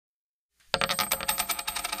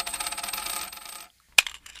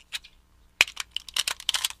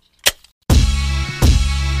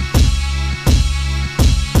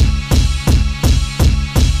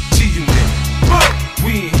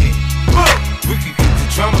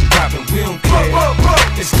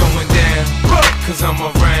I'm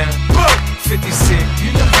around. 50 Cent,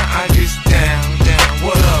 you know how I get down.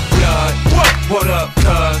 What up, blood? What up,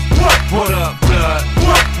 cuz? What up, blood?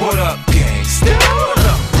 What up, gangsta? What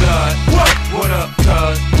up, blood? What up,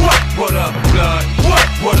 cuz? What up, blood?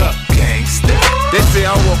 What up, gangsta? They say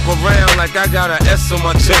I walk around like I got an S on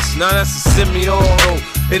my chest. Now that's a semi-auto.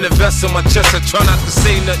 In the vest on my chest, I try not to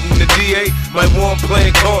say nothing. The DA might want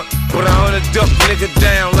playing court, but I wanna duck nigga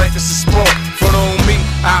down like it's a sport. Front on me,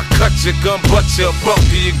 I'll cut your gun, butt your buck.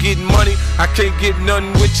 Do you getting money? I can't get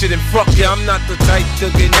nothing with you, then fuck ya. I'm not the type to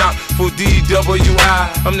get knocked for DWI.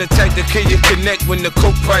 I'm the type to kill you connect when the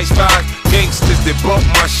coke price rise. Gangsters that bump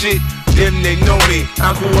my shit, them they know me.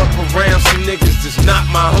 I grew up around some niggas that's not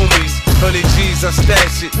my homies. 100 G's, I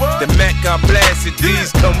stash it. The Mac, I blast it.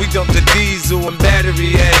 D's come, we dump the diesel and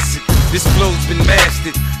battery acid. This flow's been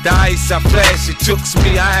mastered. The ice, I flash it. Chooks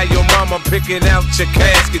me, I had your mama picking out your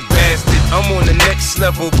casket, bastard. I'm on the next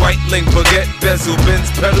level. White link, baguette, bezel, Benz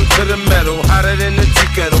pedal to the metal. Hotter than the tea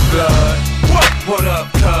kettle, blood. What up,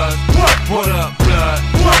 cuz? What up, blood?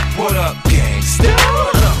 What up, gangsta?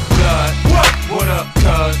 What up, blood? What up,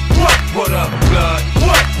 cuz? What up, blood?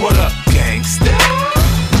 What up, gangsta?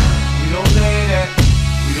 We don't play that.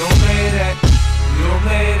 We don't play that. We don't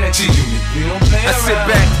play that. G-Unit. We don't play that. I sit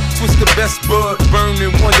back, twist the best bud, burn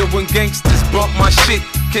and wonder when gangsters bump my shit.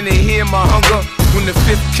 Can they hear my hunger? When the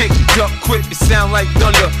fifth kick, duck quick, it sound like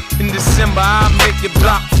thunder. In December, I make your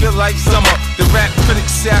block feel like summer. The rap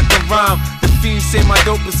critics say I can rhyme. The fiends say my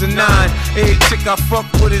dope is a 9. Every chick I fuck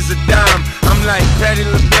with is a dime. I'm like Patty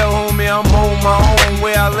LaBelle, homie, I'm on my own.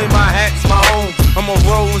 Where I lay my hat's my home. I'm a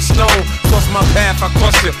rolling stone, cross my path, I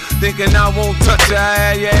crush you. Thinking I won't touch you, I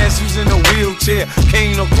had your ass using a wheelchair.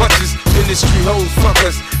 Cane no crutches, industry hoes fuck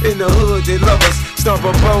us. In the hood, they love us. Stomp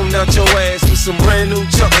a bone out your ass with some brand new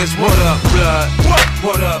chuckers. What up, blood?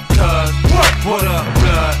 What up, cuz? What up,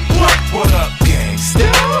 blood? What up, gangsta?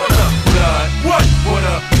 What up, blood? What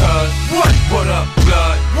up, cuz? What up,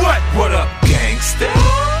 blood? What up, gangsta?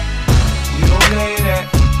 We don't play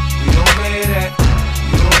that. We don't play that.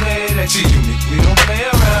 We don't play that. G-Unit. We don't play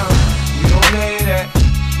around. We don't play that.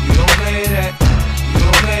 We don't play that. We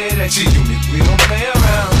don't play that. G-Unit. We don't play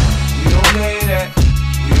around. We don't play that.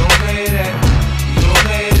 We don't play that. We don't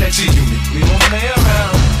play that. G-Unit. We don't play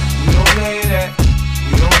around. We don't play that.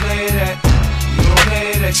 We don't play that. We don't play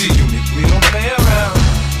that. G-Unit. We don't play around.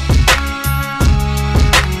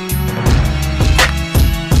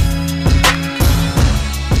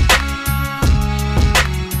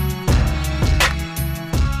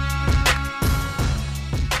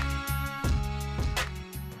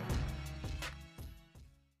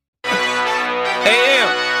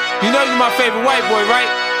 You know you're my favorite white boy, right?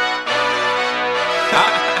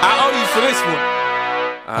 I owe you for this one.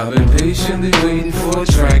 I've been patiently waiting for a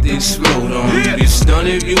track to explode on. You get stunned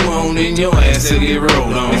if you want and your ass will get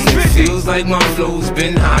rolled on. It feels like my flow's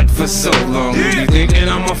been hot for so long. You thinking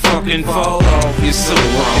I'ma fucking fall off, you're so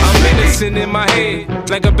wrong. I'm innocent in my head,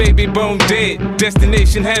 like a baby bone dead.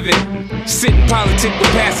 Destination heaven. Sitting politic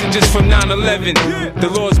with passengers from 9/11. The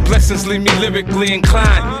Lord's blessings leave me lyrically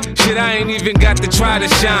inclined. Shit, I ain't even got to try to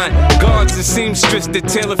shine. Guards and seamstress that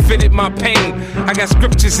tailor fitted my pain. I got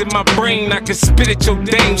scriptures in my brain, I can spit at your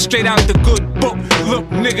dame. Straight out the good book. Look,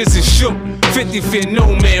 niggas is shook. 50 fear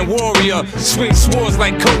no man, warrior. Swing swords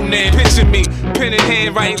like Conan. Picture me, pen in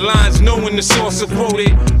hand, write lines, knowing the source of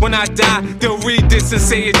quoted. When I die, they'll read this and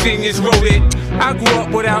say a genius wrote it. I grew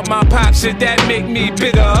up without my pop, shit that make me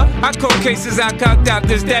bitter. I call cases, I call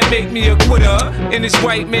doctors, that make me a quitter. In this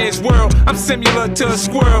white man's world, I'm similar to a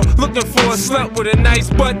squirrel, looking for a slut with a nice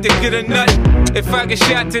butt to get a nut. If I get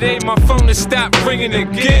shot today, my phone will stop ringing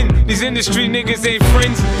again. These industry niggas ain't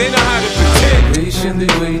friends, they know how to pretend. Patiently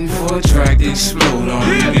waiting for a track to explode on.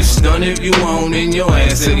 You get stunned if you want and your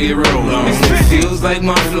ass will get rolled on. It feels like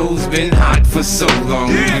my flow's been hot for so long.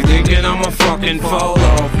 You thinking I'ma fucking fall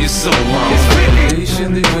off, you're so wrong.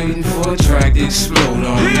 Patiently waiting for a track to explode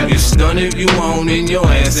on. You get stunned if you want and your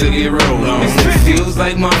ass will get rolled on. It feels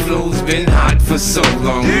like my flow's been hot for so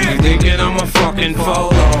long. You thinking I'ma fucking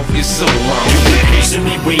fall off, you're so wrong. You've been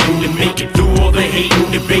patiently waiting to make it through all the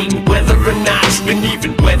hating, debating whether or not you can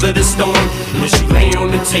even weather the storm. When you lay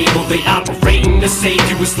on the table, they operating to save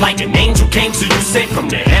you. It's like an angel came to you, sent from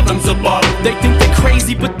the heavens above. They think they're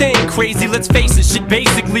crazy, but they ain't crazy. Let's face it, shit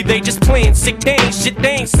basically they just playing sick. They ain't shit,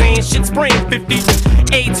 they ain't saying shit. Spraying 50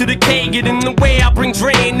 A to the K, get in the way. I bring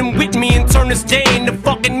Dre and them with me and turn this day into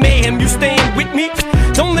fucking mayhem. You staying with me?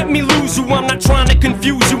 Don't let me lose you. I'm not trying to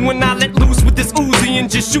confuse you. When I let loose with this Uzi and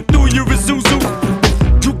just shoot through your Isuzu.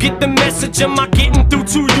 You get the message, am I getting through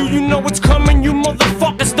to you? You know what's coming, you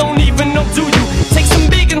motherfuckers don't even know, do you? Take some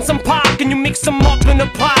big and some pop and you mix them up in a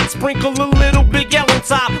pot. Sprinkle a little big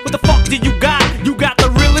top. What the fuck do you got? You got the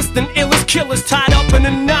realest and illest killers tied up in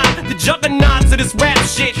a knot. The juggernauts of this rap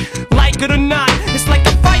shit, like it or not, it's like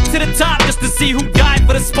a fight to the top just to see who died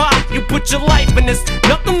for the spot. You put your life in this,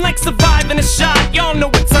 nothing like surviving a shot. Y'all know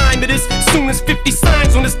what time it is, soon as 50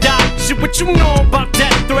 signs on this dot. Shit, what you know about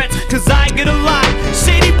death threats, cause I get a lot.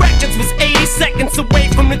 Shady Records was 80 seconds away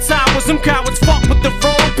from the towers. Some cowards fuck with the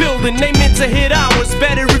wrong building, they meant to hit ours.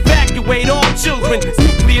 Better evacuate all children,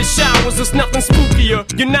 nuclear showers, there's nothing spookier.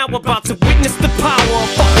 You're now about to witness the power of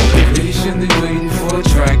fucking Patiently waiting for a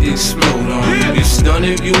track to explode on. You stun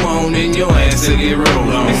if you want and your ass to get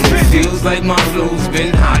rolled on. It feels like my flow's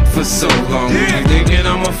been hot for so long. You thinking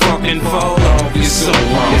I'ma fucking fall off, you're so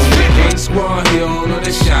wrong. One squad here, all of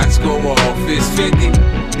the shots go off. It's 50,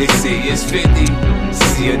 they say it's 50.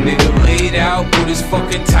 See a nigga laid out with his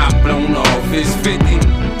fucking top blown off. It's 50,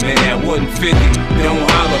 man that wasn't 50.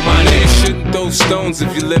 Don't holler, my nigga shouldn't throw stones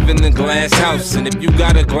if you live in a glass house. And if you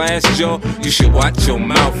got a glass jaw, you should watch your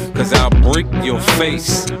mouth, cause I'll break your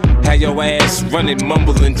face. Have your ass running,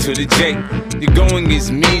 mumbling to the J. You're going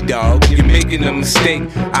against me, dog, you're making a mistake.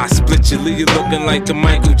 I split you, leave you looking like the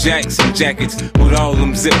Michael Jackson jackets with all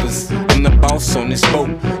them zippers. I'm the boss on this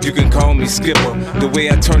boat, you can call me skipper. The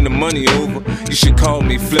way I turn the money over, you should call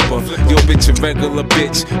me flipper. Yo bitch a regular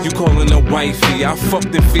bitch, you calling her wifey. I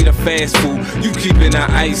fucked and feed her fast food, you keeping her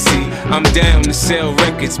icy. I'm down to sell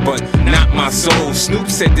records, but not my soul. Snoop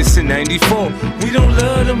said this in 94, we don't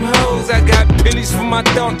love them hoes. I got pennies for my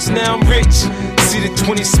thoughts, now I'm rich. See the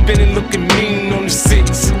 20 spinning, looking mean on the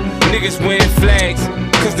 6. Niggas wearing flags,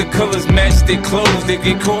 cause the colors match their clothes. They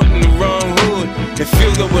get caught in the wrong hood and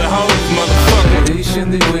filled up with hoes, motherfucker.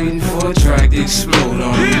 Patiently waiting for a track to explode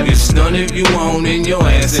on. You stun if you want and your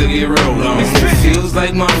ass to get rolled on. It feels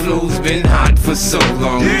like my flow's been hot for so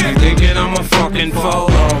long. You thinking I'ma fucking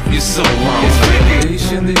fall off, you're so wrong.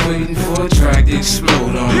 Patiently waiting for a track to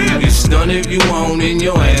explode on. You stun if you want and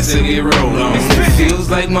your ass to get rolled on. It feels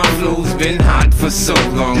like my flow's been hot for so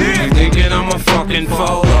long. You thinking I'ma fucking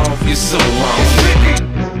fall off, you're so wrong.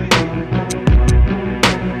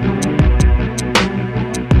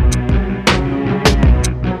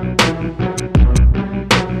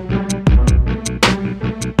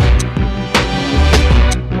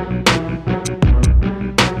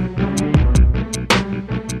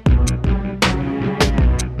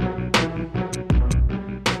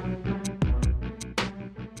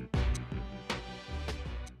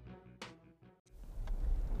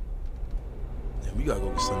 We gotta go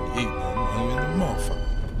get something to eat, man. I'm hungry in the motherfucker.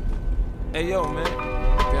 Hey yo, man.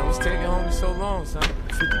 Damn, what's taking homie so long, son?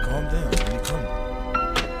 50, calm down, man. You coming?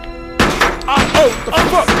 Oh, the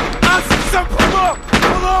fuck! I see something!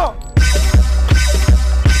 Hold on!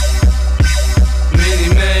 Many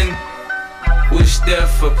men wish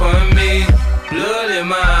death upon me. Blood in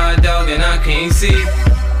my eye, dog, and I can't see.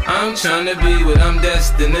 I'm tryna be what I'm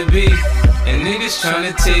destined to be, and niggas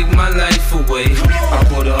tryna take my life away. I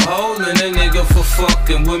put a hole in a nigga for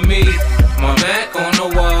fucking with me. My back on the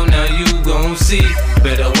wall, now you gon' see.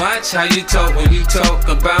 Better watch how you talk when you talk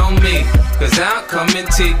about me, cause I'll come and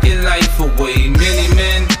take your life away. Many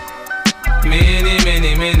men, many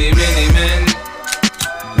men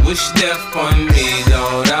wish death on me,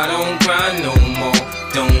 Lord. I don't cry no more,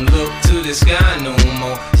 don't look to the sky no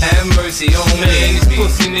more. Have mercy on me. These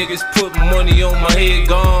pussy niggas put money on my head.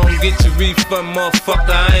 Gone, get your refund, motherfucker,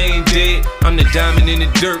 I ain't dead. I'm the diamond in the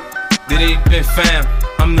dirt that ain't been found.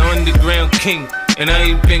 I'm the underground king, and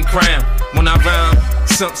I ain't been crowned. When I rhyme,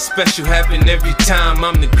 something special happen every time.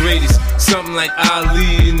 I'm the greatest, something like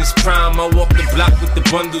Ali in his prime. I walk the block with the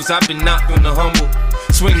bundles, I've been knocked on the humble.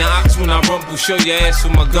 Swing the ox when I rumble, show your ass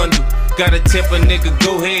with my gun do. Gotta tip a nigga,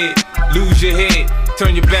 go ahead, lose your head.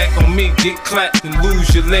 Turn your back on me, get clapped and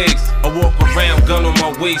lose your legs. I walk around, gun on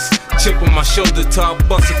my waist, chip on my shoulder till I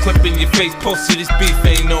bust a clip in your face. Post to this beef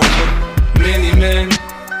ain't over. Many men,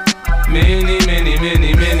 many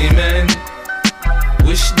men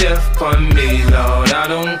wish death upon me, Lord. I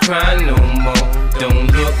don't cry no more,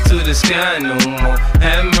 don't look to the sky no more.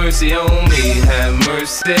 Have mercy on me, have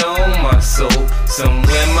mercy on my soul.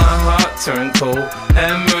 Somewhere my heart turned cold.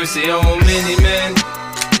 Have mercy on many men,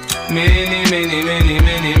 many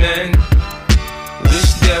men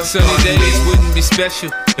wish death. Sunny days wouldn't be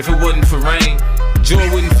special if it wasn't for rain.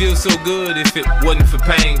 Joy wouldn't feel so good if it wasn't for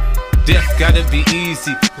pain. Death gotta be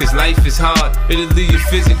easy, cause life is hard. It'll leave you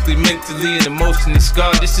physically, mentally, and emotionally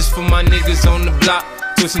scarred. This is for my niggas on the block,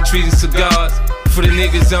 twisting trees and cigars. For the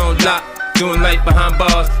niggas on lock, doing life behind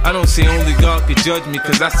bars. I don't say only God can judge me,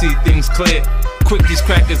 cause I see things clear. Quick, these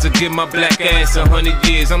crackers will give my black ass 100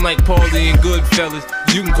 years. I'm like Paulie and Goodfellas,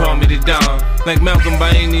 you can call me the Don. Like Malcolm by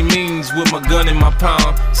any means, with my gun in my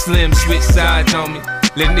palm. Slim switch sides on me,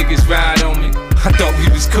 let niggas ride on me. I thought we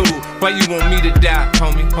was cool, why you want me to die,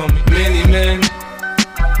 homie, homie? Many men,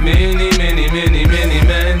 many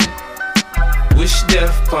men wish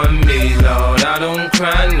death upon me, Lord. I don't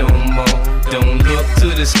cry no more, don't look to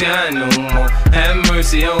the sky no more. Have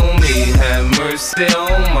mercy on me, have mercy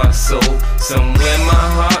on my soul. Somewhere my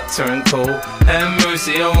heart turned cold. Have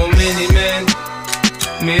mercy on many men,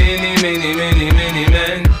 many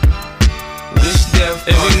men wish death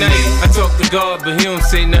upon me. Every night I talk to God, but he don't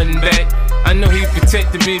say nothing back. I know he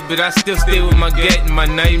protected me, but I still stay with my gat and my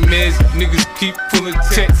nightmares. Niggas keep pulling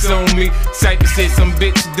checks on me. Cypher said some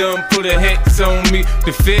bitch done put a hex on me.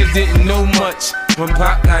 The feds didn't know much when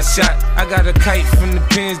Pop got shot. I got a kite from the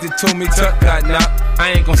pins that told me Tuck got knocked.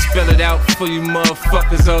 I ain't gon' spell it out for you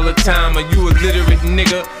motherfuckers all the time. Are you a literate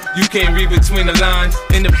nigga? You can't read between the lines.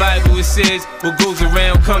 In the Bible it says, what goes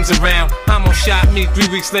around comes around. Hamo shot me, 3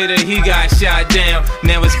 weeks later he got shot down.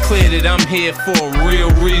 Now it's clear that I'm here for a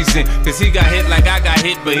real reason, cause he got hit like I got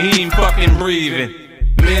hit, but he ain't fucking breathing.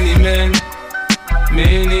 Many men,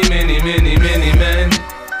 many men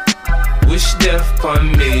wish death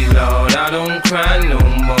upon me, Lord. I don't cry no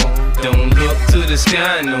more, don't look to the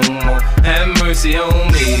sky no more. Have mercy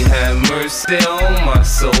on me, have mercy on my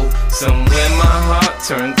soul. Somewhere my heart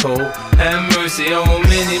turned cold. Have mercy on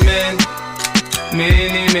many men,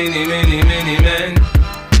 many men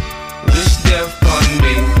wish death upon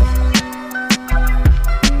me.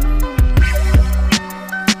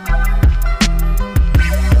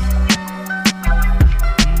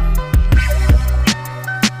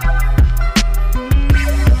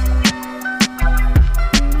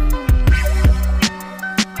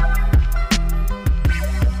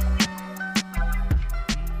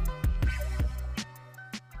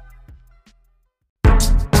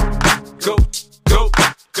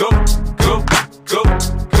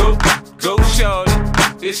 Go, shorty,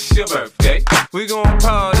 it's your birthday. We gon'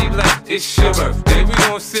 party like it's your birthday. We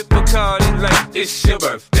gon' sip Bacardi like it's your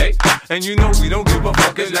birthday. And you know we don't give a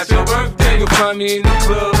fuck, it's not your birthday. You'll find me in the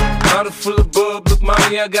club, bottle full of bub. Look,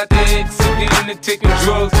 mommy, I got the X, I'm into taking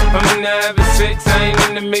drugs. I'm into having sex, I ain't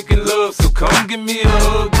into making love. So come give me a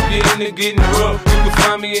hug, if you're into getting rough. You can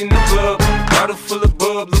find me in the club, bottle full of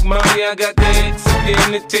bub. Look, mommy, I got the X,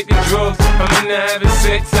 I'm into taking drugs. I'm into having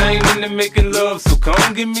sex, I ain't into making love. So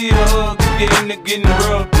come give me a hug, if you're into getting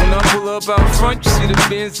rough. When I pull up out front, you see the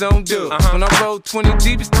Benz on dub. When I roll 20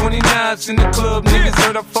 deep, it's 20 knives in the club. Niggas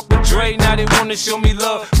heard I fuck with Dre, now they wanna show me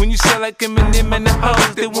love. When you sell like Eminem and the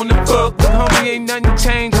hoes, they wanna fuck. But homie, ain't nothing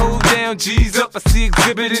changed, hold down, G's up. I see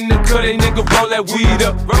exhibit in the cut, they nigga roll that weed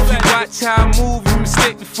up. If you watch how I move, you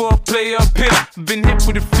mistake before I play up here. Been hit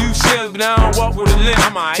with a few shells, but I don't walk with a limp.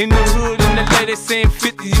 In the hood, in the lady saying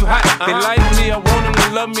 50, you hot. They like me, I want them to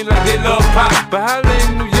love me like they love pop. But holla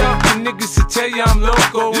in New York, the niggas to tell you I'm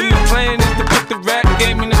local. And the plan is to put the rap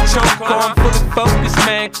game in the choke. I'm fully focused,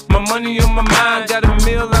 man. My money on my mind, got a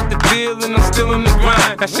meal out the deal, and I'm still in the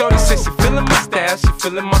grind. Now shorty says she feeling my style, she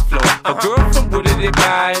feeling my flow. A girl from Wooded, they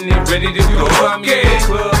buy and they ready to go. I'm in the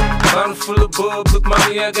club, bottle full of bub. Look,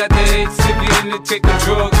 mommy, I got the X, if you into taking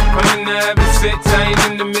drugs. I'm into having sex, I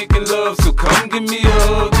ain't into making love. So come give me a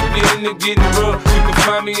hug, if you into getting rough. You can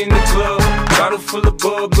find me in the club, bottle full of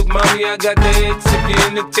bub. Look, mommy, I got the X, if you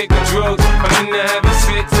into taking drugs. I'm into having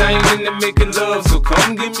sex, I ain't into making love. So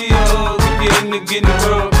come give me a hug, if you into getting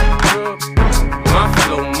rough. My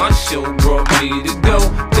flow, my show brought me to go.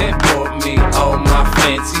 That brought me all my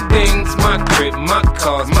fancy things. My crib, my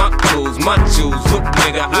cars, my clothes, my jewels. Look,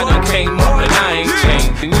 nigga, I done came up and I ain't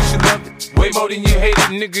changed. And you should love it way more than you hate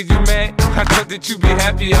it. Nigga, you mad? I thought that you be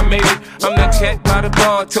happy I made it. I'm that cat by the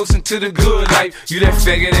bar, toasting to the good life. You that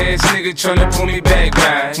faggot ass nigga tryna pull me back,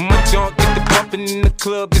 right? My junk get the bumpin' in the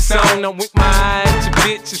club, it's on. I'm with my eye at your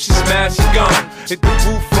bitch, if she smash, she gone. Hit the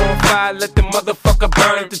roof on fire, let the motherfucker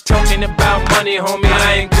burn. The talking about money, homie,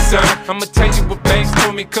 I ain't concerned. I'ma tell you what banks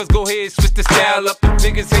told me, cause go ahead, switch the style up. The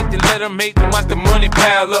niggas hate to let them hate them, watch the money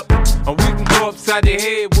pile up. Or we can go upside the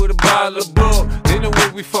head with a bottle of bub. They know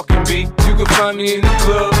where we fucking be. You can find me in the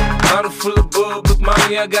club, bottle full of bub. Look,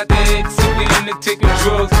 mommy, I got the X, if you into taking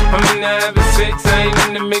drugs. I'm into having sex, I ain't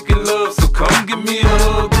into making love. So come give me a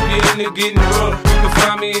hug, if you into getting rough. You can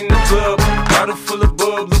find me in the club, bottle full of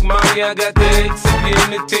bub. Look, mommy, I got the X, if you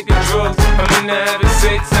into taking drugs. I'm into having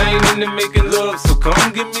sex, I ain't into making love. So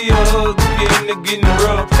come give me a hug, if you into getting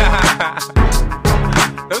rough.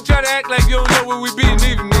 Don't try to act like you don't know where we be,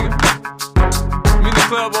 neither, nigga. I'm in the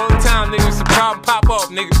club all the time, nigga. It's a problem, pop up,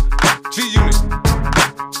 nigga. G-Unit.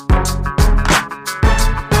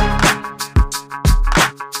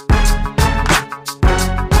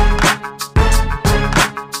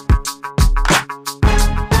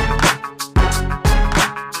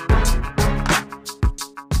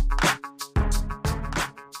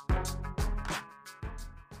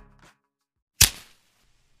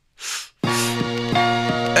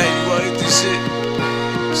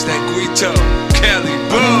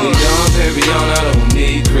 I don't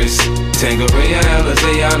need Chris. Tangeray and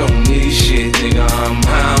Alizé, I don't need shit. Nigga, I'm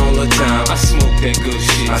high all the time. I smoke that good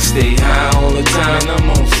shit. I stay high all the time. I'm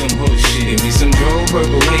on some hood shit. Give me some Dro,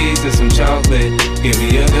 Purple Haze, and some chocolate. Give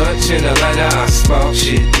me a Dutch and a lighter, I spark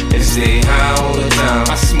shit. And stay high all the time.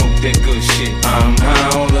 I smoke that good shit. I'm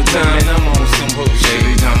high all the time. And I'm on some hood shit.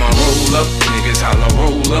 Every time I roll up, niggas holla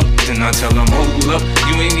roll up. Then I tell them hold up.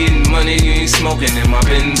 You ain't getting money, you ain't smoking in my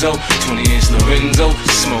Benzo. 20-inch Lorenzo,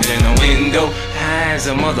 smoking a window. High as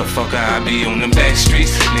a motherfucker, I be on them back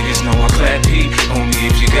streets. Niggas know I clap heat. Only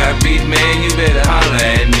if you got beef, man, you better holla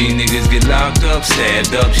at me. Niggas get locked up,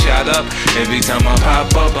 stabbed up, shot up. Every time I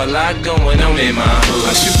pop up, a lot going on in my hood.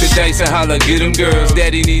 I shoot the dice and holla, get them girls.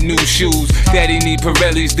 Daddy need new shoes. Daddy need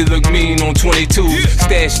Pirellis that look mean on 22s.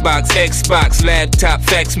 Stash box, Xbox, laptop,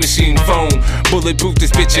 fax machine, phone. Bulletproof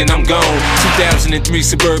this bitch and I'm gone. 2003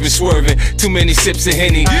 Suburban swerving. Too many sips of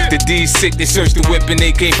Henny. The D's sick, they searched the whip and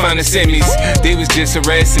they can't find the semis. They was just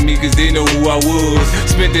harassing me cause they know who I was.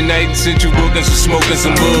 Spent the night in Central Bookings for smoking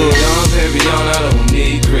some bud. Dom Perignon, I don't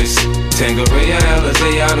need Chris. Tangeray and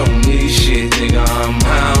Alizé, I don't need shit. Nigga, I'm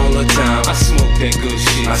high all the time. I smoke that good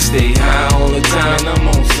shit. I stay high all the time. And I'm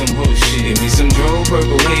on some hood shit. Give me some Dro,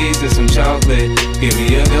 Purple Haze, and some chocolate. Give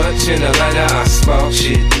me a Dutch and a lighter, I spark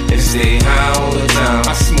shit. And stay high all the time.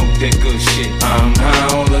 I smoke that good shit. I'm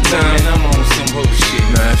high all the time. And I'm on some hood shit.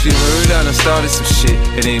 Now if you heard I done started some shit,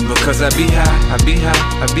 it ain't because I be high, I be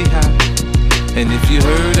high, I be high. And if you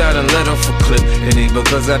heard I done let off a clip, it ain't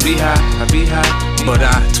because I be high, I be high. But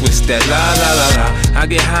I twist that la la la la. I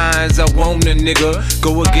get high as I want a nigga.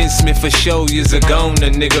 Go against me for show, you's a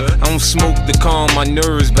goner nigga. I don't smoke to calm my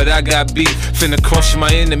nerves, but I got beef. Finna crush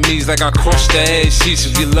my enemies like I crushed the ass sheets.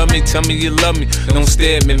 If you love me, tell me you love me. Don't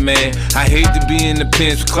stare at me, man. I hate to be in the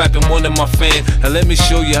pins for clapping one of my fans. Now let me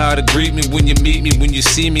show you how to greet me when you meet me, when you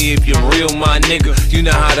see me. If you're real, my nigga, you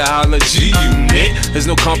know how to holler G-Unit. There's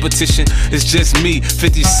no competition, it's just me.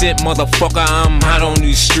 50 Cent, motherfucker, I'm hot on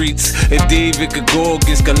these streets. If David could go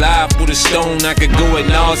against Goliath with a stone, I could go at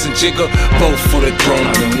Nas and Jigga, both for the throne.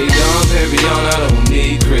 I don't need Dom Perignon, I don't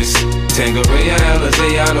need Chris. Tangeray and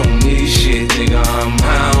Alizé, I don't need shit. Nigga, I'm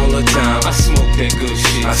high all the time. I smoke that good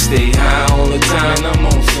shit. I stay high all the time. And I'm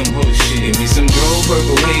on some hood shit. Give me some Dro,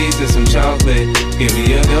 Purple Haze, and some chocolate. Give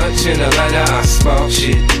me a Dutch and a lighter, I spark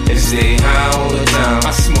shit. And stay high all the time.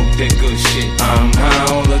 I smoke that good shit. I'm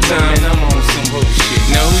high all the time. And I'm on some hood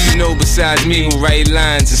shit. Now who you know besides me who write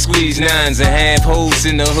lines and squeeze nines and have hoes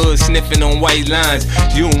in the hood sniffing on white lines?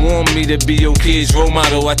 You don't want me to be your kid's role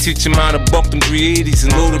model. I teach him how to buck them 380s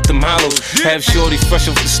and load up them hollows. Have shorty fresh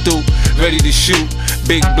off the stoop, ready to shoot.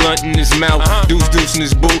 Big blunt in his mouth, deuce in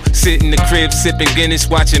his boot. Sit in the crib sipping Guinness,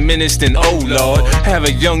 watching Menace, then oh lord. Have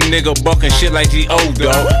a young nigga bucking shit like he old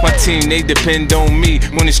dog. My team, they depend on me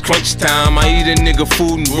when it's crunch time. I eat a nigga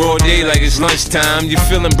food in broad day like it's lunchtime. You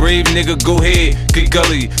feeling brave, nigga, go ahead, get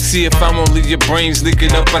gully. See if I'm gonna leave your brains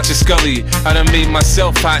leaking up out your scully. I done made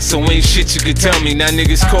myself hot, so ain't shit you can tell me. Now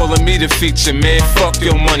niggas calling me the feature, man, fuck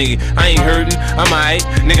your money. I ain't hurting, I'm alright,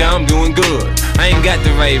 nigga, I'm doing good. I ain't got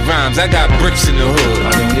the right rhymes, I got bricks in the hood.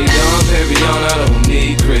 I don't need Dom Perignon, I don't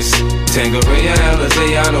need Chris. Tangeray and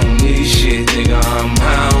Alizé, I don't need shit. Nigga, I'm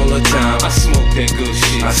high all the time. I smoke that good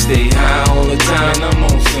shit. I stay high all the time. And I'm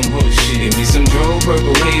on some hood shit. Give me some Dro,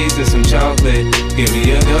 Purple Haze, and some chocolate. Give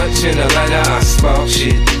me a Dutch and a lighter, I spark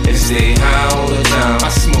shit. And stay high all the time. I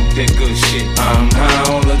smoke that good shit. I'm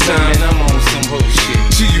high all the time. And I'm on some hood shit.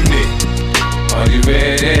 G-Unit, are you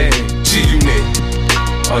ready? G-Unit,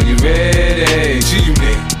 are you ready?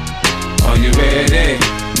 G-Unit, are you ready?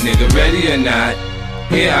 Nigga, ready or not?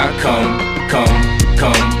 Here I come.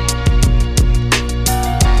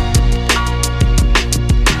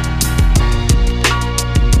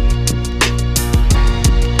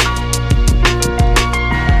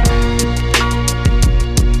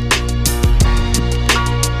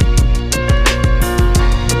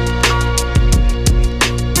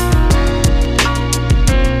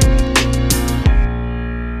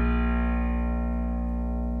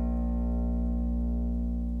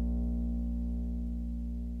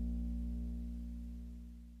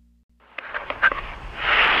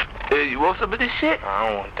 shit? I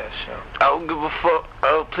don't want that shit. I don't give a fuck. I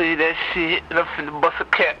don't play that shit. And I'm finna bust a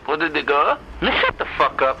cap with a nigga. Man, shut the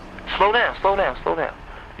fuck up. Slow down, slow down, slow down.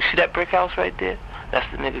 You see that brick house right there? That's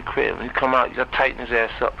the nigga crib. When you come out, you gotta tighten his ass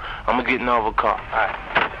up. I'm gonna get in over a car. Alright.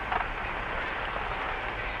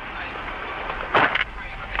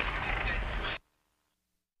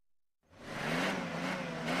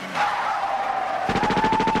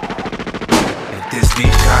 This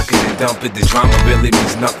beef, cock it and dump it. The drama really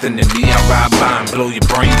means nothing to me. I ride by and blow your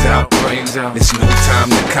brains out. It's no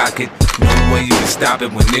time to cock it. No way you can stop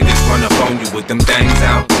it when niggas run up on you with them things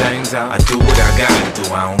out. I do what I gotta do.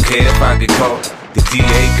 I don't care if I get caught. The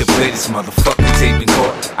DA could play this motherfucking tape in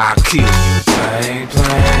court. I'll kill you. I ain't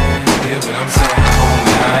playing. Hear what I'm saying,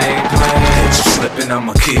 homie? I ain't playing. Catch you slipping,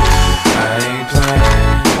 I'ma kill you. I ain't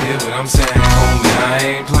playing. Hear what I'm saying, homie? I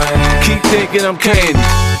ain't playing. Keep thinking I'm candy.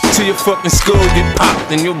 Till your fucking skull get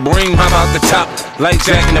popped and your brain hop out the top like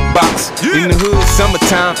Jack in the Box. In the hood,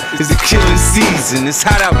 summertime is the killing season. It's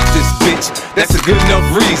hot out with this bitch, that's a good enough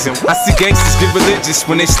reason. I see gangsters get religious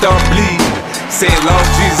when they start bleeding, saying, Lord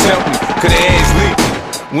Jesus help me, cause their ass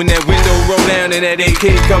leaking. When that window roll down and that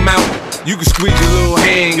AK come out, you can squeeze your little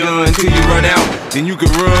handgun until you run out. Then you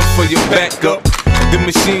can run for your backup. The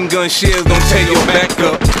machine gun shells don't tear your back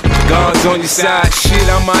up. Guards on your side, shit,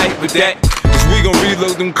 I'm alright with that. We gon'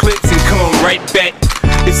 reload them clips and come right back.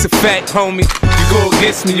 It's a fact, homie. You go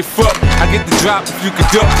against me, you fuck. I get the drop if you can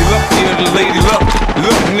duck. You lucky or the lady luck.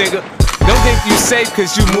 Look, nigga, don't think you safe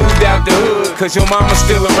cause you moved out the hood. Cause your mama's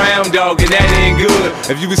still around, dog, and that ain't good.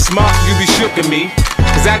 If you was smart, you be shookin' me.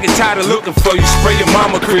 Cause I get tired of looking for you. Spray your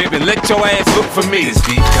mama crib and let your ass look for me. This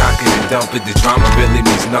beef, cock it and dump it. The drama really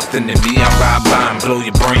means nothing to me. I ride by and blow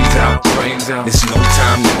your brains out. It's no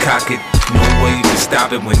time to cock it. No way you can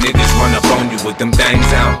stop it when niggas run up on you with them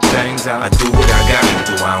things out. I do what I gotta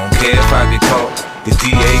do. I don't care if I get caught. The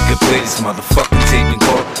DA could play this motherfucking tape in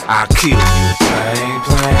court. I'll kill you. I ain't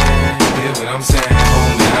playing. Hear what I'm saying,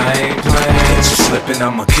 homie? I ain't playing. Catch you slipping,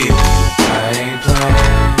 I'ma kill you. I ain't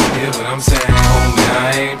playing. Hear what I'm saying, homie?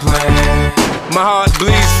 I ain't playing. My heart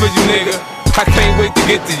bleeds for you, nigga. I can't wait to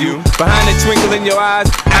get to you. Behind the twinkle in your eyes,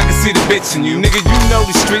 I can see the bitch in you. Nigga, you know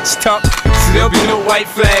the streets talk, so there'll be no white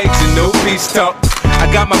flags and no peace talk.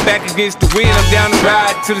 I got my back against the wind, I'm down the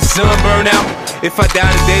ride till the sun burn out. If I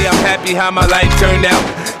die today, I'm happy how my life turned out.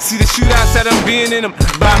 See the shootouts that I'm being in them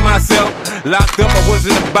by myself. Locked up, I was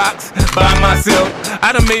in a box by myself.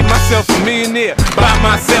 I done made myself a millionaire by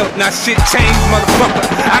myself. Now shit changed, motherfucker,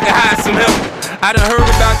 I can hide some help. I done heard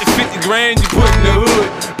about the 50 grand you put in the hood,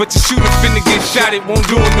 but your shooter finna get shot, it won't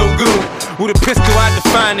do him no good. With a pistol, I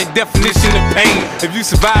define the definition of pain. If you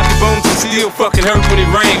survive the bones, you still fucking hurt when it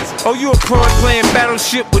rains. Oh, you a pro at playing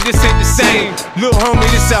Battleship, but this ain't the same. Lil' homie,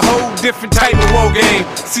 this a whole different type of war game.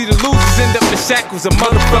 See, the losers end up in shackles of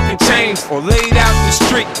motherfucking chains, or laid out in the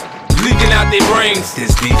street, leaking out their brains.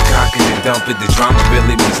 This beef, cock it and dump it. The drama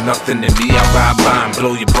really means nothing to me. I ride by and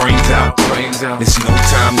blow your brains out. It's no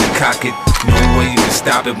time to cock it. No way you can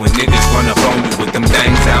stop it when niggas run up on you with them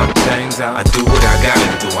things out. I do what I gotta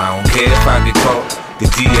do. I don't care if I get caught. The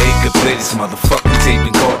DA could play this motherfucking tape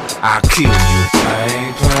in court. I'll kill you. I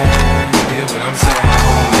ain't playing. Hear what I'm saying,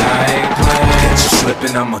 homie? I ain't playing. Catch you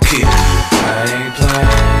slipping, I'ma kill you. I ain't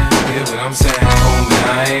playing. Hear what I'm saying, homie?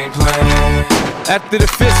 I ain't playing. After the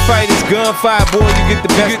fist fight, it's gunfire, boy, you get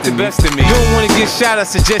the best of me. You don't wanna get shot, I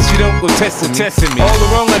suggest you don't go testing me. All the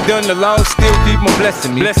wrong I done, the law still keep on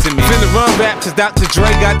blessing me. Finna run rap, cause Dr.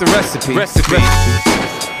 Dre got the recipe.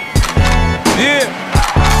 Yeah.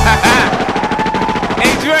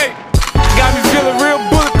 Hey Dre, got me feeling real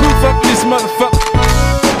bulletproof up in this motherfucker.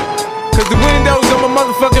 Cause the windows on my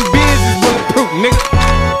motherfucking Benz is bulletproof, nigga.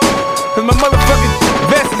 Cause my motherfucking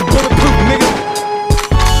vest is bulletproof, nigga.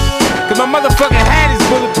 Cause my motherfucking hat is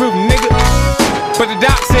bulletproof, nigga. But the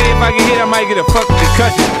doc said if I get hit, I might get a fucking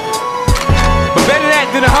concussion. But better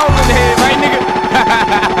that than a hole in the head, right, nigga?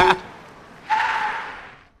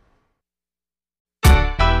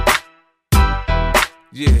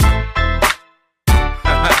 Yeah.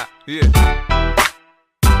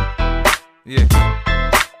 Yeah.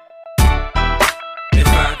 If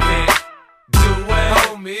I can't do it,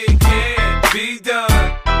 homie, it can't be done.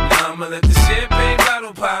 Now I'ma let the champagne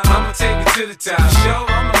bottle pop. I'ma take it to the top. Show,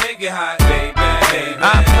 I'ma make it hot, baby.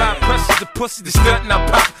 I apply pressure to pussy, the stunt and I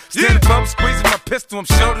pop. Standing up, squeezing my pistol, I'm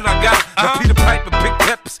sure that I got it. I Peter Piper, big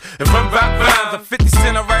peppers, and run rock rhymes. I'm 50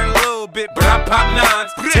 Cent, I write a little bit, but I pop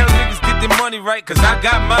nines. Tell niggas get their money right, cause I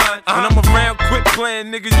got mine. When I'm around, quit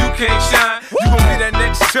playing, nigga, you can't shine. You gon' be that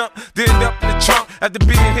next chump, then end up in the trunk after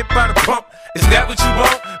being hit by the pump. Is that what you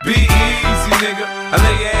want? Be easy, nigga. I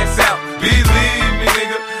lay your ass out. Believe me,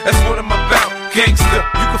 nigga. That's what I'm about. Can't gangster.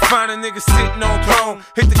 You can find a nigga sitting on throne.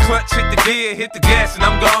 Hit the clutch, hit the gear, hit the gas, and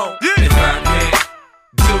I'm gone. If I can't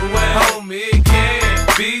do it, homie, it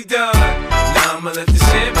can't be done. Now I'ma let the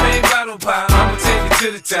champagne bottle pop. I'ma take it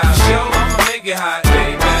to the top. Show, I'ma make it hot,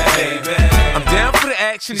 baby, baby. I'm down for the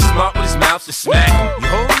action. He's smart with his mouth to smack him. You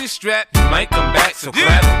holding your strap, you might come back, so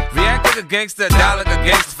clap him. React like a gangster, die like a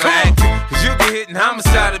gangster for acting. Cause you'll get hit in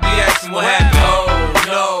homicide to be asking what happened. Oh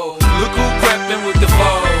no, look who crept with the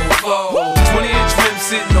foe. 20-inch rim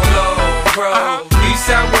sitting on low, bro. East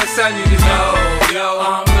side, west side, niggas know, yo,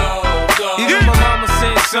 I'm low. Even my mama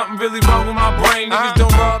saying something really wrong with my brain. Niggas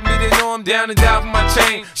don't rob me, they know I'm down and die for my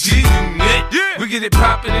chain. G-Unit, we get it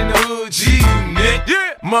poppin' in the hood. G-Unit,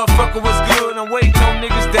 motherfucker, what's good? I'm waiting on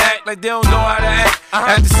niggas to act like they don't know how to act.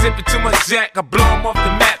 After sipping too much Jack, I blow them off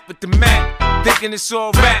the map with the Mac, thinking it's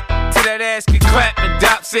all rap. Till that ass get clapped and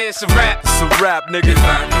Doc says it's a rap. It's a rap, nigga. If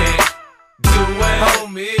I can't do it,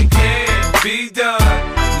 homie, it can't be done.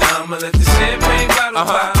 Now I'ma let the champagne bottle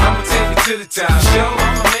pop. I'ma take it to the top. Show,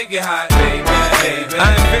 I'ma make it hot, baby, baby.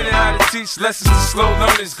 I invented how to teach lessons to slow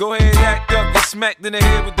learners. Go ahead, act up, get smacked in the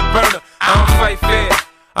head with the burner. I don't fight fair,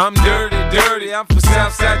 I'm dirty. I'm from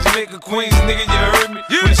Southside Jamaica, Queens, nigga, you heard me.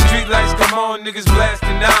 When the street lights come on, niggas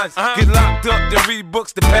blasting nines. Get locked up to read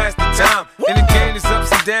books to pass the time. And the game is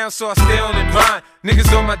ups and downs, so I stay on their mind.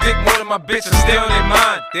 Niggas on my dick more than my bitch, I stay on their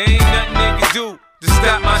mind. There ain't nothing they can do to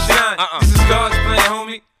stop my shine. This is God's plan,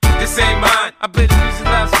 homie. This ain't mine. I bet the music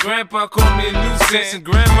loud, so grandpa called me a nuisance. And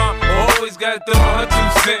grandma always gotta throw her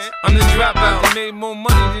 2 cents. I'm the dropout and made more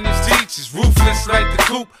money than his teachers. Ruthless like the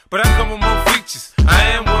coupe, but I come with more features.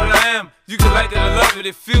 I am what I am. You can like it or love it.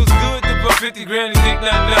 It feels good to put 50 grand and think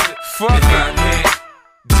nothing of it. Fuck if I can't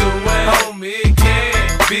do it, homie, it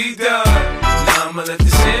can't be done. Now I'ma let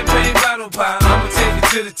the champagne bottle pop. I'ma take it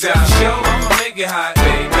to the top. Show, I'ma make it hot,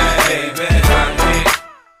 baby, baby. If I can't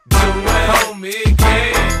do it, homie, it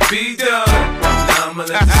can't be done. Now I'ma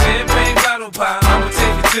let the champagne bottle pop. I'ma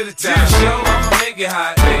take it to the top. Show, I'ma make it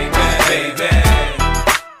hot, baby, baby.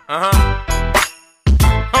 I'ma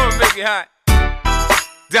make it hot.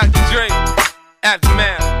 Dr. Dre,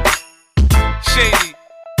 Aftermath, Shady.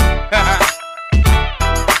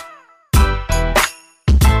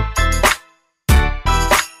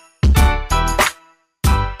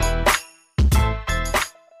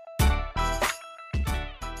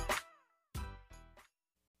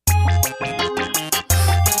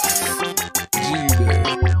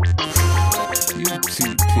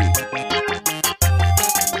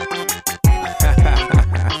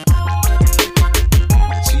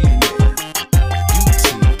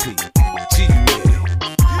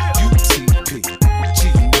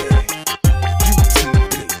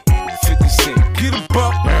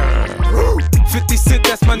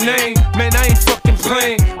 Name, man, I ain't fucking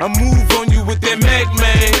playing. I move on you with that mag,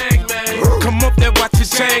 man. Come up there, watch your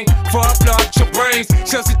chain. For I blow out your brains.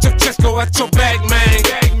 Shells at your chest, go out your back, man.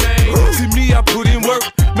 See me, I put in work.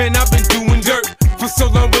 Man, I've been doing dirt for so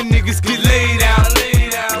long when niggas get laid out.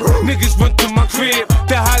 Niggas run to my crib,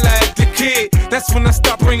 they holla at the kid. That's when I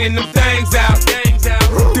start bringing them things out.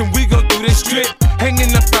 Then we go through this strip, hanging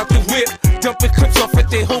up out the whip, dumping clips off at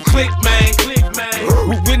they whole clique, man.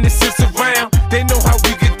 With witnesses around, they know how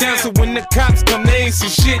we get down. So when the cops come, they ain't see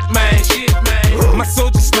shit, man. My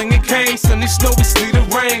soldiers slinging canes, sunny, snowy, sleet, or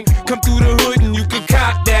rain. Come through the hood and you can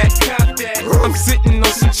cop that. I'm sitting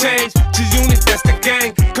on some change. G-Unit, that's the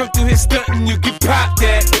gang. Come through here stunting, you can pop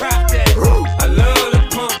that. I love the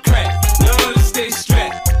pump crack, love to stay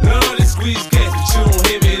strapped, love to squeeze gas, but you don't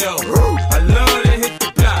hear me though. I love to hit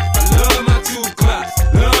the block, I love my 2 clocks,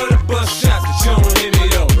 love to bust shots, but you don't hear me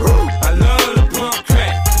though. I love the pump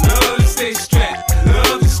crack, love to stay strapped,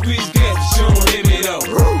 love to squeeze gas, but you don't hear me though.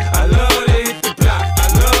 I love to hit the block, I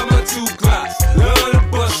love my 2 clocks, love to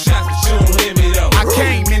bust shots, but you don't hear me though. I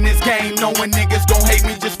came in this game knowing niggas gon' hate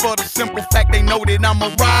me just for the simple fact they know that I'm a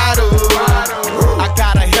rider. I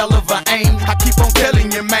got a hell of a aim, I keep on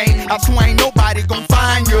telling you, man, I swear ain't nobody gon'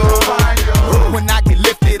 find you. When I get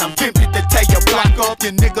lifted, I'm tempted to tear your block up.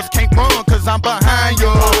 Your niggas can't run cause I'm behind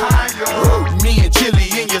you. Me and Chili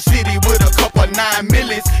in your city with a couple 9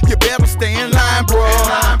 millies. You better stay in line, bro.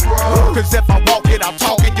 Cause if I walk it, I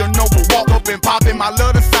talk it. You know we'll walk up and pop it. My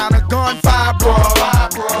love to sound of gunfire, bro.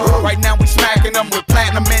 Right now we smacking them with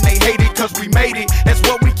platinum and they hate it cause we made it. That's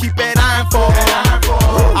what we keep that iron for.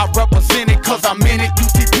 I represent it cause I'm in it.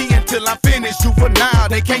 UTP until I finish. Juvenile,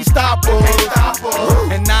 they can't stop us.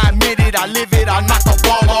 And I admit it, I live it. I knock a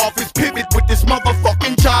ball off his pivot with this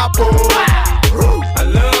motherfucking chopper. I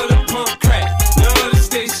love the pump crack, love to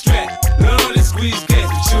stay strapped, love to squeeze gas,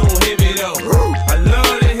 but you don't hear me though. I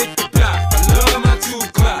love to hit the block, I love my 2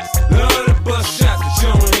 clocks, love to bust shots, but you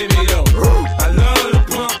don't hear me though. I love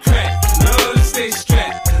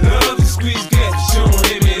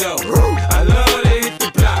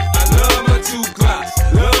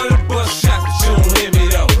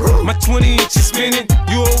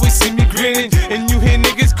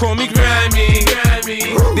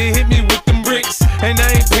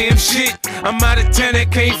shit. I'm out of town, they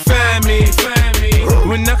can't find me.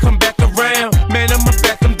 When I come back around, man, I'ma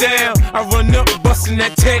back them down. I run up, bustin'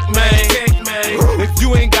 that tech, man. If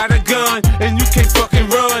you ain't got a gun and you can't fucking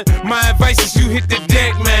run, my advice is you hit the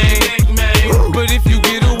deck, man. But if you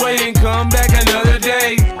get away and come back another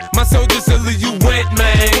day, my soldiers will leave you wet,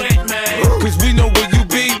 man. Cause we know where you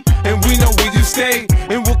be and we know where you stay,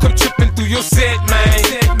 and we'll come tripping through your set,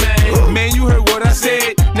 man. Man, you heard what I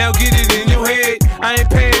said, now get it in your head. I ain't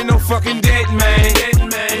paying no fucking debt, man.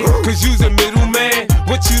 Cause you's a middleman,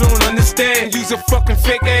 what you don't understand, you's a fucking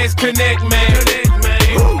fake ass connect, man.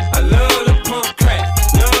 I love the pump crack,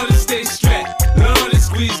 love to stay strapped, love to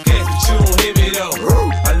squeeze gas, but you don't hear me though.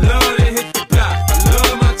 I love to hit the block, I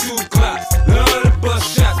love my 2 clocks, love to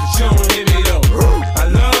bust shots, but you don't hear me though. I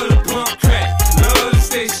love the pump crack, love to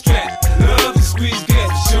stay strapped, love to squeeze gas,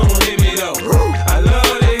 but you don't hear me though. I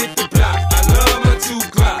love to hit the block, I love my 2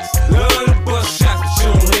 clocks, love to bust shots, but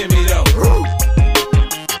you don't hear me though.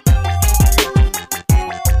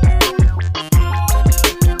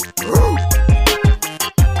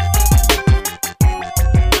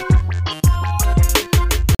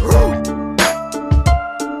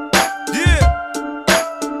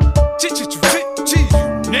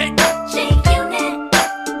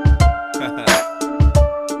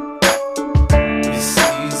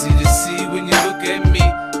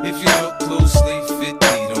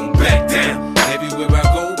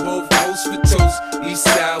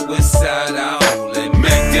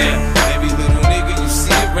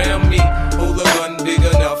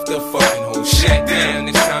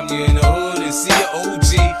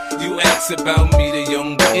 About me, the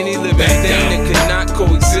young boy. Any living thing that could not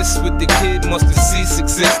coexist with the kid must have ceased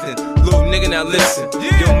existing. Little nigga, now listen.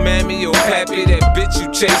 Yo, mammy, yo, pappy, that bitch you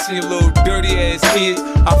chasing, your little dirty ass kid,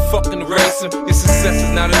 I fucking erase him. Your success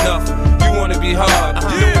is not enough. You wanna be hard.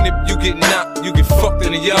 Knowing if you get knocked, you get fucked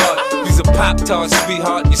in the yard. You's a Pop-Tart,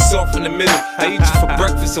 sweetheart, you're soft in the middle. I eat you for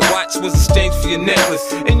breakfast, a watch was exchanged for your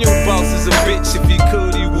necklace. And your boss is a bitch, if he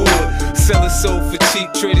could, he would. Sell his soul for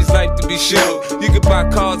cheap, trade his life to be sure. You could buy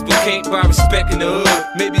cars, but can't buy respect in the hood.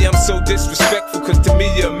 Maybe I'm so disrespectful, cause to me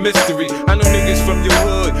you're a mystery. I know niggas from your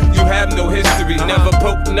hood, you have no history. Never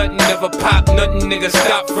poke nothing, never pop nothing, nigga,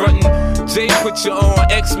 stop frontin'. Jay put you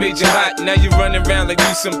on, X made you hot. Now you running around like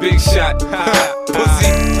you some big shot. Pussy.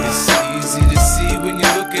 It's easy to see when you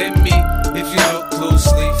look at me. If you look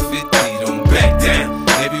closely, 50, don't back down.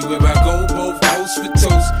 Everywhere I go, both coast with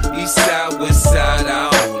toast. East side, west side,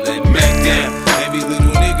 I hold that Mac down. Every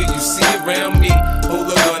little nigga you see around me, hold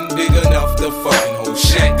a gun big enough to fucking hold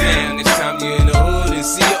shack down. Next time you in the hood and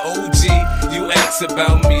see an OG, you ask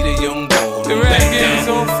about me, the young boy. The rap game's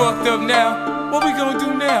all fucked up now. What we gonna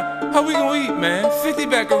do now? How we gonna eat, man? 50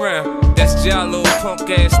 back around. That's Jalo, punk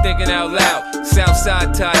ass thinking out loud.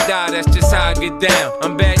 Southside till I die, that's just how I get down.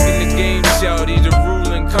 I'm back in the game, shawty, the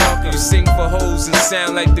rule and conquer. You sing for hoes and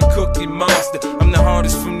sound like the Cookie Monster. I'm the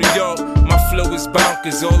hardest from New York, my flow is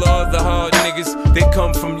bonkers. All the other hard niggas, they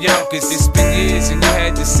come from Yonkers. It's been years and you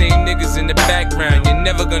had the same niggas in the background. You're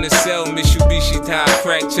never gonna sell Mitsubishi to a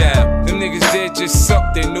crack child. Them niggas there just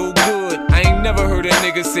suck, they no good. I ain't never heard a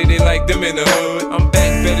nigga say they like them in the hood. I'm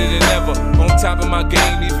back better than ever, on top of my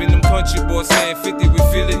game. Even them country boys saying 50, we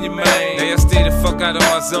feeling your man. Now y'all stay the fuck out of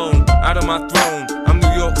my zone, out of my throne. I'm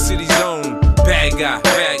New York City's own bad guy,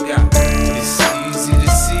 bad guy. It's easy to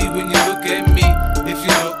see when you look at me. If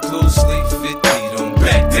you look closely, 50, don't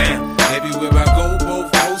back down. Everywhere I go,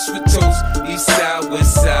 both coast with toast. East side,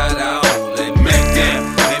 west side, I hold that Mac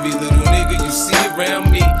down. Every little nigga you see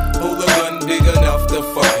around me, hold a gun big enough to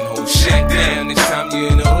fucking hold shack down. Next time you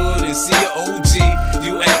in the hood and see an OG,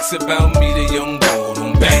 you ask about me, the young boy,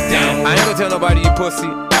 don't back down. I ain't gonna tell nobody you pussy.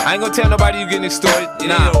 I ain't gonna tell nobody you getting extorted.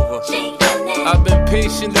 It ain't over. I've been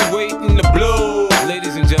patiently waiting to blow.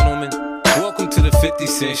 Ladies and gentlemen, welcome to the 50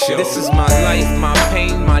 Cent Show. This is my life, my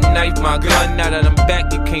pain, my knife, my gun. Now that I'm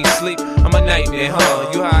back, you can't sleep. I'm a nightmare,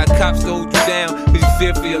 huh? You hired cops to hold you down, cause you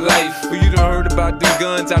fear for your life. But you done heard about the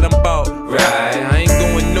guns I done bought. Right, I ain't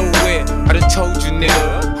going nowhere. I done told you,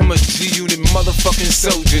 nigga. I'm a G-Unit motherfucking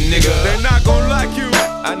soldier, nigga. They're not gonna like you.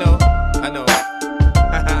 I know, I know.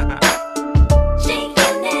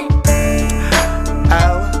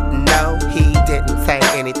 Oh, no, he didn't say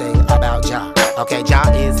anything about Ja. Okay, Ja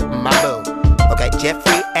is my boo. Okay,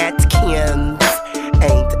 Jeffrey Atkins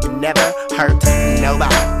ain't never hurt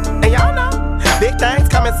nobody. And y'all know, big things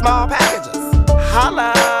come in small packages.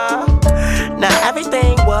 Holla. Now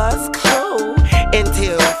everything was cool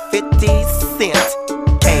until 50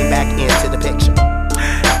 Cent came back into the picture.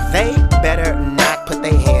 They better not put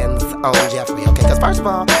their hands on Jeffrey, okay? Because first of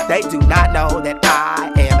all, they do not know that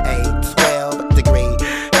I am a 12-degree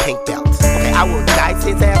pink belt. Okay, I will dice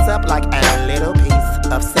his ass up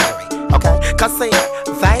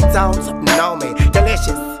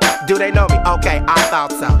they know me? Okay, I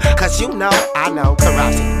thought so. Cause you know, I know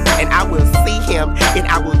karate. And I will see him and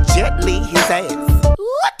I will gently his ass.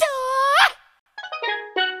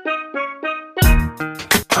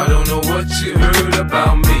 I don't know what you heard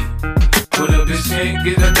about me, but a bitch can't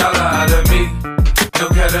get $1 out of me. No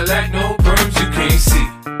Cadillac, no perms you can't see.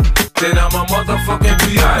 Then I'm a motherfucking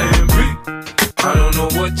P.I.M.P. I don't know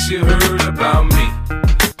what you heard about me,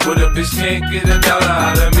 but a bitch can't get $1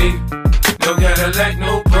 out of me. No Cadillac,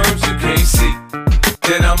 no perms you can't see.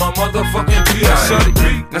 Then I'm a motherfucking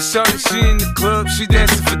P.I.M.P. Now shorty, she in the club, she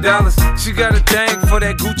dancing for dollars. She got a thing for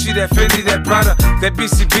that Gucci, that Fendi, that Prada, that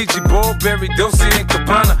BCBG, Burberry, Dolce and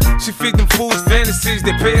Gabbana. She feed them fools fantasies,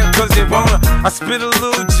 they pay her cause they want her. I spit a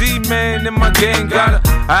little G, man, and my gang got her.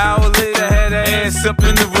 An hour later, had her ass up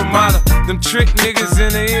in the Ramada. Them trick niggas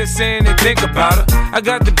in the ear saying they think about her. I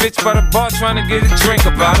got the bitch by the bar trying to get a drink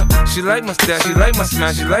about her. She like my style, she like my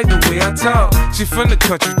smile, she like the way I talk. She from the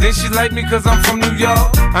country, then she like me cause I'm from New York.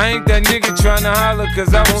 I ain't that nigga tryna holler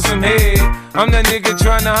cause I want some head. I'm that nigga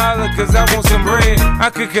tryna holler cause I want some bread. I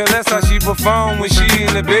could care less how she perform when she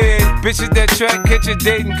in the bed. Bitch at that track, catch a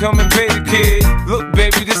date and come and pay the kid. Look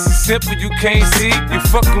baby, this is simple, you can't see. You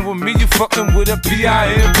fucking with me, you fucking with a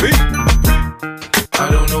P.I.M.P. I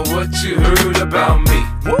don't know what you heard about me,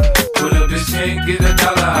 but a bitch can't get $1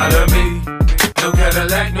 out of me. No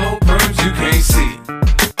Cadillac, no perms you can't see.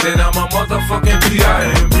 Then I'm a motherfucking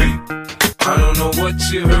P.I.M.P. I don't know what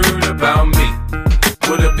you heard about me,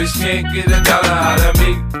 but a bitch can't get $1 out of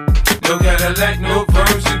me. No Cadillac, no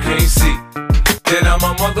perms you can't see. Then I'm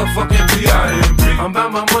a motherfucking P.I.M.P. I'm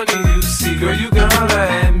about my money, you see, girl, you can holler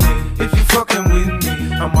at me. If you fucking with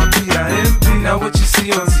me, I'm a P.I.M.P. Now what you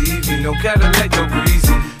see on TV, no Cadillac, no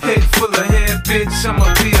greasy. Head full of hair, bitch, I'm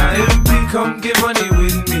a P.I.M.P. Come get money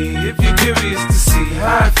with me, if you're curious to see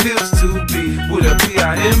how it feels to be with a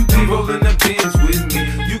P.I.M.P. Rolling the pins with me,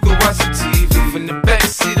 you can watch some TV. From the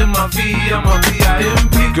backseat of my V, I'm a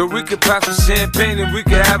P.I.M.P. Girl, we could pop some champagne and we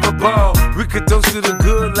could have a ball. We could toast to the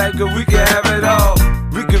good like girl, we could have it all.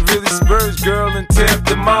 We could really spurge, girl, and tear up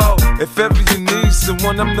the mall. If ever you need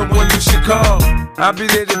someone, I'm the one you should call. I'll be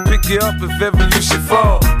there to pick you up if ever you should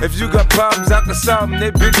fall. If you got problems, I can solve them,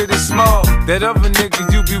 they bigger than small. That other nigga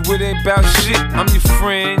you be with ain't bout shit. I'm your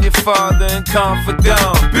friend, your father, and confidant,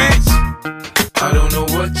 bitch. I don't know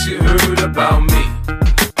what you heard about me,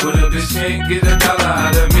 but a bitch can't get $1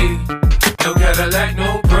 out of me. No Cadillac,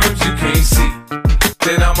 no perms you can't see.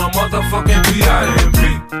 Then I'm a motherfucking P.I.M.P.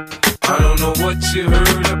 I don't know what you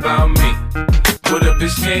heard about me, but a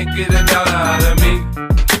bitch can't get $1 out of me.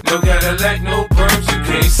 No Cadillac, no perms you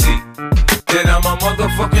can't see. Then I'm a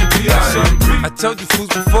motherfucking P.I.M.P. I told you fools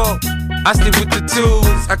before, I stick with the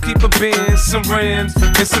tools. I keep a Benz, some rims,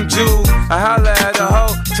 and some jewels. I holla at a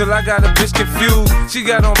hoe till I got a bitch confused. She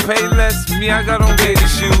got on Payless, me I got on gator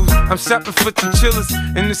shoes. I'm shopping for the chillers,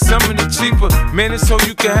 in the summer the cheaper. Man, it's so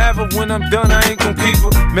you can have her, when I'm done I ain't gon' keep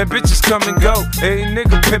her. Man, bitches come and go, hey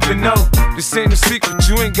nigga pimpin' no. This ain't a secret,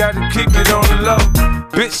 you ain't gotta keep it on the low.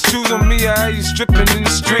 Bitch, choose on me, I have you stripping in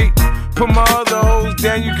the street. Put my other hoes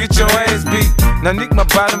down, you get your ass beat. Now Nick, my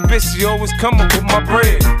bottom bitch, she always come up with my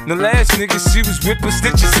bread. The last nigga, she was whipping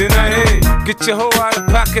stitches in her head. Get your hoe out of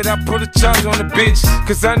pocket, I put a charge on the bitch.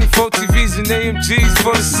 Cause I need 4 TVs and AMGs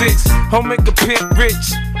for the 6. Home make a pimp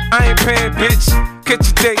rich, I ain't paying bitch. Catch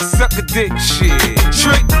a date, suck a dick, shit.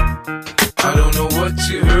 Trick. I don't know what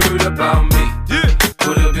you heard about me,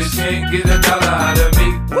 but a bitch can't get $1 out of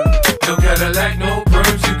me. No Cadillac, no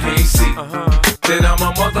perms you can't see. Then I'm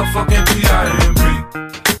a motherfucking P.I.M.P.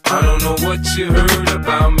 I don't know what you heard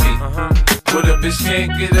about me, but a bitch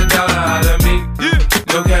can't get $1 out of me.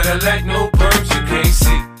 No Cadillac, no perms you can't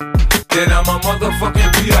see. Then I'm a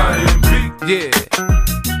motherfucking P.I.M.P.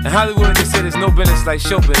 Yeah. In Hollywood they say there's no business like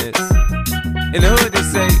show business. In the hood they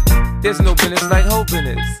say there's no business like hoe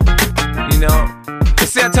business. You know, they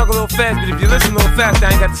say I talk a little fast, but if you listen a little fast,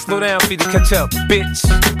 I ain't got to slow down for you to catch up, bitch.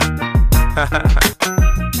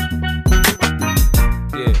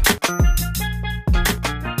 Yeah.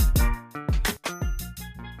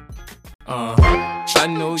 I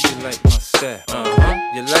know you like my style.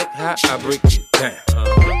 You like how I break it down.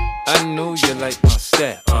 I know you like my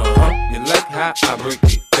style. You like how I break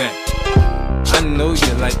it down. I know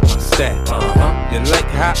you like my style. You like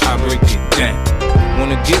how I break it down.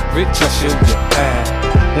 Wanna get rich, I show you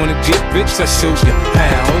how. Wanna get rich, I show you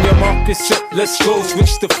how. On your mark, get set, let's go.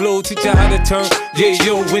 Switch the flow, teach you how to turn. Yeah,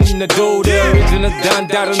 yo, in the dough. The original Don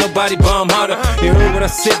Dada, nobody bomb harder. You heard what I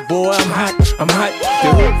said, boy, I'm hot, I'm hot. The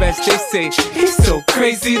hood rats, they say, he's so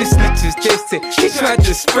crazy. The snitches, they say, he tried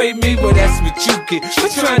to spray me. Well, that's what you get for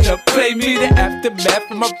trying to play me. The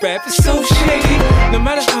aftermath of my rap is so shady. No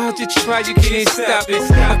matter how hard you try, you can't stop it.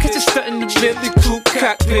 I catch you stunting the Bentley coupe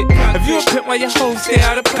cockpit. If you a pimp while your hoes stay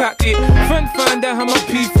out of pocket, front find out how my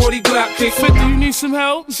P40 Glock kick. 50, you need some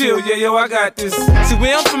help? Chill, yeah, yo, I got this. See,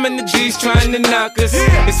 where I'm from in the D's trying to knock us.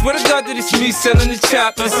 It's swear to God that it's me selling the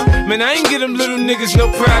choppers. Man, I ain't get them little niggas no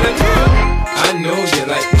product. I know you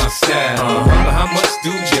like my style, but how much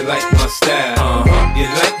do you like my style? You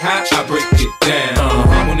like how I break it down.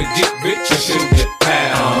 Wanna get rich, I show you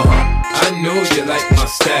how. I know you like my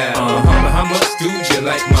style, but how much do you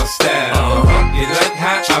like my style? You like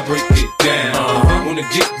how I break it down. Wanna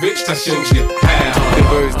get rich, I show you how. The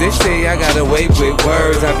birds, they say I got away with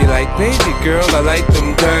words. I be like, baby girl, I like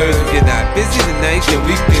them curves. If you're not busy tonight, then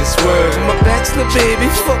we can swerve. I'm a bachelor, baby,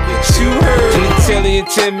 fuck what you heard. I'm telling you in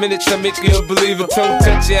 10 minutes, I make you a believer. Tongue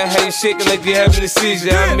touch you, I have you shaking like you're having a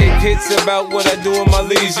seizure. I make hits about what I do in my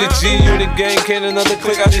leisure. G-Unit gang, can another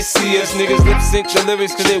click, I just see us. Niggas lip sync the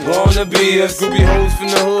lyrics cause they wanna be us. Groupie hoes from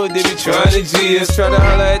the hood, they be trying to G us. Try to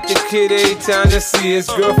holler at the kid every time they see us.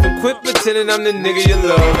 Girlfriend, quit pretending I'm the nigga you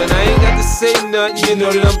love. And I ain't got to say nothing, you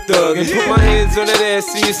know that I'm thuggin'. Put my hands on that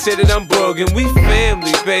ass and you say that I'm buggin'. We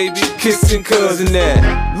family, baby, kissing cousin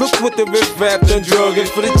that. Look what the riff rap done druggin'.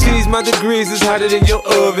 For the cheese, my degrees is hotter than your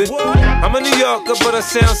oven. I'm a New Yorker, but I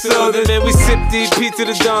sound southern. Man, we sip DP to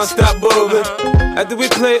the dawn, stop bubbling. After we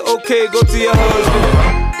play, okay, go to your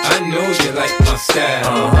husband. I know you like my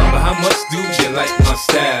style, but how much do you like my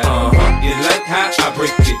style? You like how I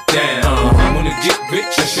break it down. Wanna get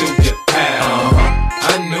rich, I show you how.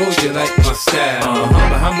 I know you like my style,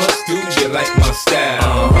 but how much do you like my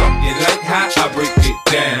style? You like how I break it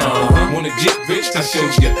down. Wanna get rich, I show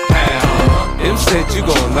you how. M said you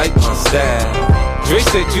gon' like my style. Dre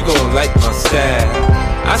said you gon' like my style.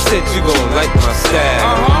 I said you gon' like my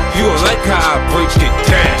style. You gon' like how I break it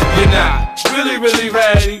down. You're not really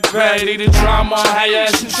ready to drama, how you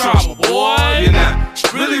ass some trauma, boy. You're not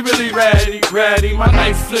really ready. My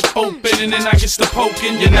knife flip open and then I get to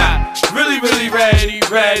poking. You're not really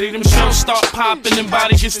ready. Them shows start popping and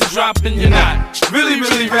body gets to dropping. You're not really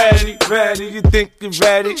ready. You think you're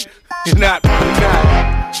ready? You're not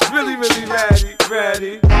really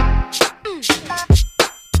ready.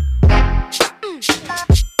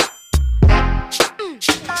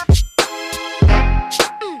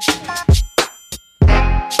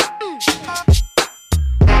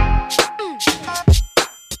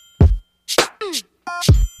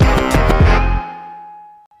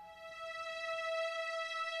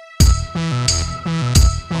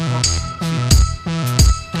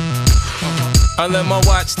 I let my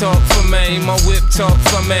watch talk for me, my whip talk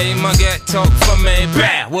for me, my gat talk for me.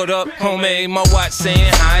 Bah, what up, homie? My watch saying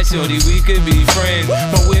hi, shorty, we could be friends.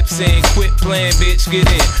 My whip saying quit playing, bitch, get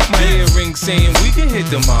in. My earring saying we can hit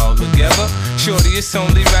them all together. Shorty, it's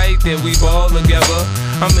only right that we ball together.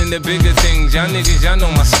 I'm in the bigger things, y'all niggas, y'all know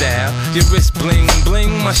my style. Your wrist bling bling,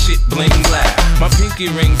 my shit bling loud. My pinky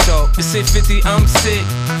ring talk, it say 50, I'm sick.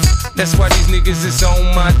 That's why these niggas is on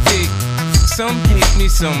my dick. Some hate me,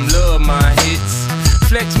 some love my hits.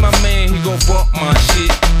 Flex my man, he gon' bump my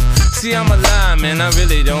shit. See, I'm a lie, man, I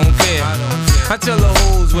really don't care. I tell the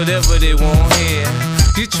hoes whatever they want here.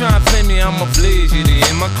 You try to play me, I'ma blaze you then.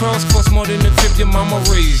 My cross cost more than the crib your mama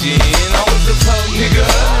raised you in. I was a poor nigga,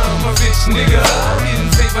 I'm a rich nigga.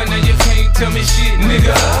 Getting paper, now you can't tell me shit,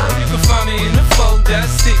 nigga. You can find me in the 4.6,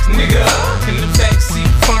 nigga. In the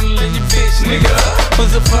backseat, funneling your bitch, nigga.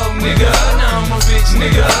 Was a poor nigga, now I'm a rich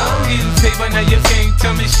nigga. Getting paper, now you can't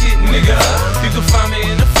tell me shit, nigga. You can find me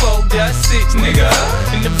in the 4.6, nigga.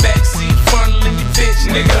 In the backseat, funneling your bitch,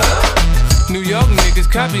 nigga. New York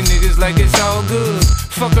niggas copy niggas like it's all good.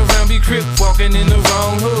 Fuck around, be crip walking in the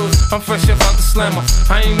wrong hood. I'm fresh up out the slammer,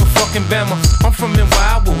 I ain't no fucking Bama. I'm from in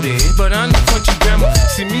Wildwood, but I'm the country grammar.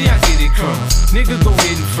 See me, I get it crumb. Nigga go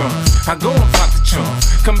hit in front. I go and pop the trunk.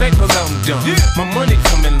 Come back, pull out and dump. My money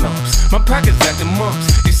come in lumps. My pockets got the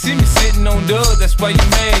mumps. You see me sitting on dubs, that's why you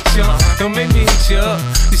mad, chump. Don't make me hit you up.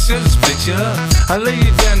 You should've split you up. I lay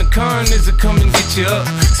you down, the coroner's will come and get you up.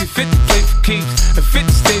 See, 50 play for keeps, and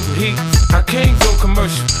 50 stay with heat. I can't go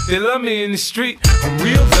commercial. They love me in the street. I'm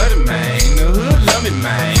real better, man. The hood love me,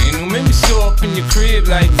 man. Don't make me show up in your crib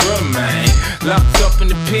like bruh, man. Locked up in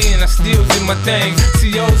the pen, I still do my thing.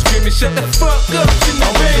 CO screaming, shut the fuck up in the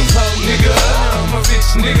ring. Nigga, I'm a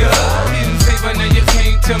rich nigga. Didn't say by now you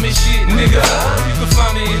can't tell me shit, nigga. You can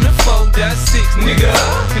find me in the 4.6, nigga.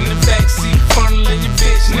 In the backseat, funneling your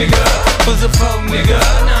bitch, nigga. Was a poor nigga,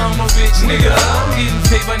 now I'm a rich nigga. Getting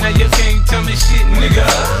paid by now you can't tell me shit, nigga.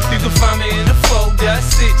 You can find me in the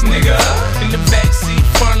 4.6, nigga. In the backseat,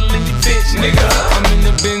 funneling your bitch, nigga. I'm in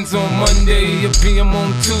the Benz on Monday, a PM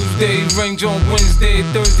on Tuesday, Range on Wednesday,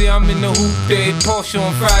 Thursday I'm in the hoop day, Porsche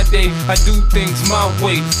on Friday. I do things my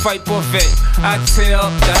way, fight buffet, I tear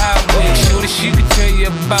up the highway. Sure that she could tell you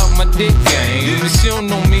about my dick game, but she don't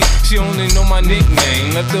know me, she only know my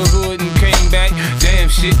nickname. Left the hood and came back, damn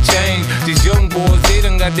shit changed. These young boys, they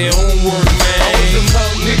done got their own work, man. I was a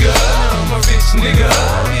poor nigga, I'm a rich nigga.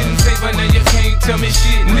 Getting paid by now you can't tell me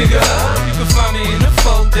shit, nigga. You can find me in the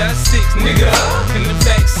 4.6, nigga. In the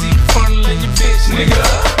backseat, funneling your bitch, nigga.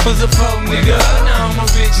 Was a poor nigga, now I'm a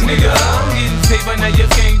rich nigga. Getting paid by now you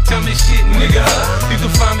can't tell me shit, nigga. You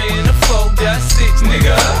can find me in the 4.6,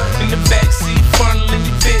 nigga. In the backseat, funneling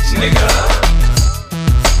your bitch, nigga.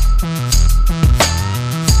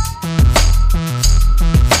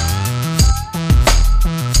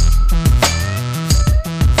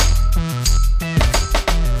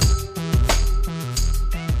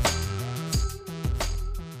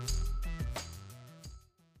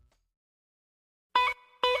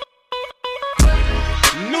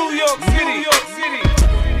 New York City.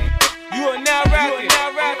 You are now rapping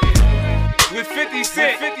with 50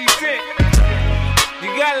 Cent. You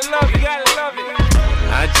gotta love it.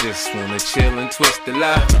 I just wanna chill and twist the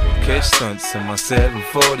lie. Catch stunts in my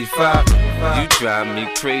 745. You drive me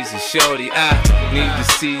crazy, shorty. I need to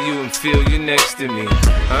see you and feel you next to me.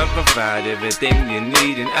 I provide everything you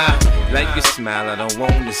need, and I like your smile. I don't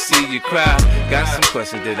wanna see you cry. Got some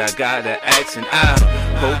questions that I gotta ask, and I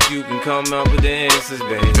hope you can come up with the answers,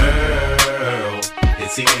 baby. Girl,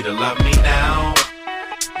 it's easy to love me now.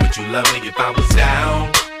 Would you love me if I was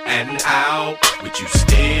down and out? Would you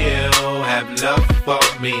still have love for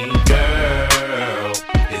me? Girl,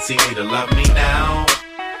 it's easy to love me now.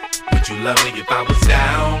 Would you love me if I was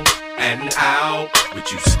down and out?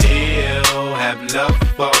 Would you still have love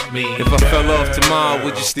for me? If I fell off tomorrow,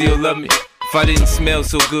 would you still love me? If I didn't smell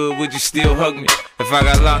so good, would you still hug me? If I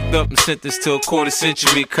got locked up and sentenced to a quarter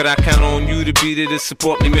century, could I count on you to be there to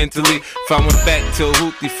support me mentally? If I went back to a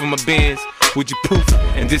hoopty for my bands, would you poof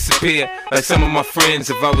and disappear like some of my friends?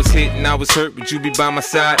 If I was hit and I was hurt, would you be by my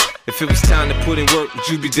side? If it was time to put in work, would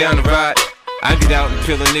you be down to ride? I get out and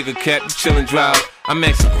peel a nigga cap, you chillin' drive. I'm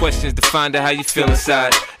asking questions to find out how you feel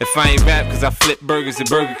inside. If I ain't rap cause I flip burgers at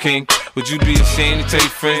Burger King, would you be ashamed to tell your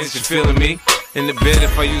friends that you're feeling me? In the bed,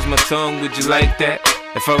 if I use my tongue, would you like that?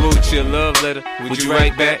 If I wrote you a love letter, would you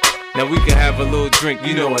write back? Now we can have a little drink,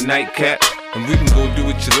 you know, a nightcap, and we can go do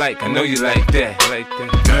what you like. I know you like that.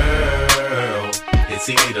 Girl, it's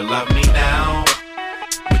easy to love me now.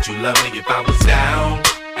 Would you love me if I was down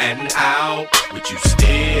and out? Would you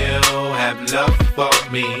still have love for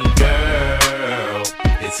me? Girl,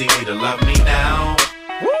 it's easy to love me now.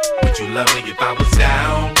 Would you love me if I was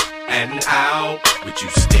down and out? Would you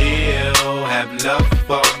still have love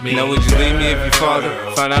for me? Now would you leave me if your father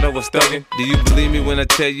found out I was thuggin'? Do you believe me when I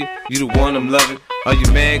tell you, you the one I'm loving? Are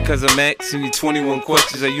you mad cause I'm asking you 21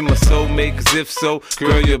 questions? Are you my soulmate? Cause if so,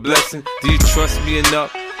 girl, you're a blessing. Do you trust me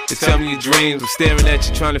enough to tell me your dreams? I'm staring at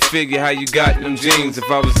you trying to figure how you got them jeans. If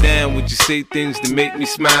I was down, would you say things to make me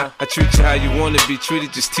smile? I treat you how you wanna be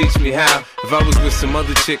treated, just teach me how. If I was with some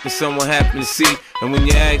other chick and someone happened to see, and when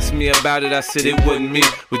you asked me about it, I said it wasn't me,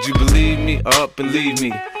 would you believe me or up and leave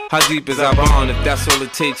me? How deep is our bond if that's all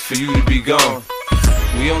it takes for you to be gone?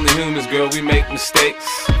 We only humans, girl, we make mistakes.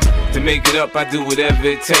 To make it up, I do whatever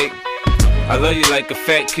it takes. I love you like a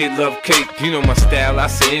fat kid love cake. You know my style, I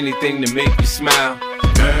say anything to make you smile.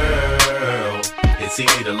 Girl, it's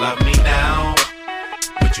easy to love me now.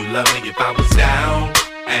 Would you love me if I was down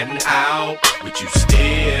and out? Would you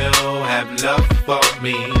still have love for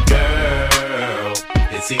me? Girl,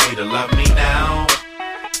 it's easy to love me now.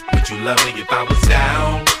 Would you love me if I was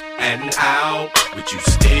down and out? Would you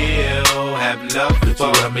still have love for me? Could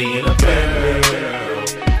you love me in a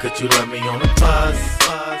Bentley? Could you love me on a bus?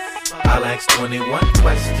 I'll ask 21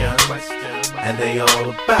 questions, and they all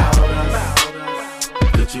about us.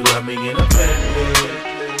 Could you love me in a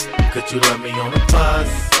Bentley? Could you love me on a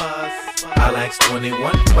bus? I'll ask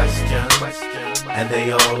 21 questions, and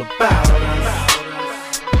they all about us.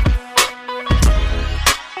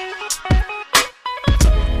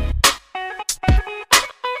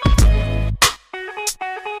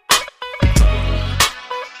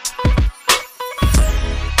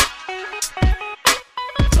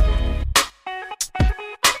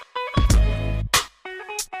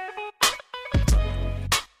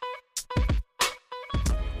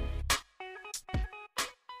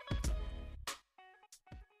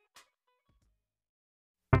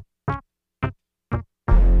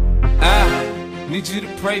 need you to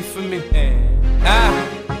pray for me.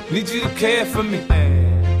 I need you to care for me.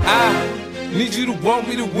 I need you to want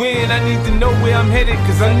me to win. I need to know where I'm headed,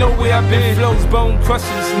 cause I know where I've been. Flows, bone crushing,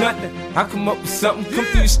 it's nothing. I come up with something, come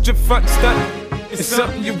through your strip front and stunting. It's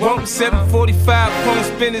something you want. 745 chrome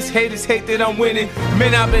spinners, haters hate that I'm winning.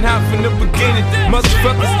 Man, I've been hot from the beginning.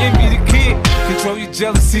 Motherfuckers envy the kid. Control your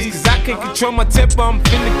jealousies, cause I can't control my temper. I'm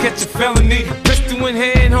finna catch a felony. Pistol in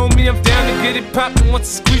hand, homie, I'm down to get it poppin'.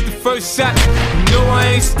 Once I squeeze the first shot, you know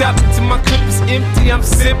I ain't stopping till my clip is empty. I'm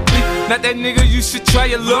simply not that nigga you should try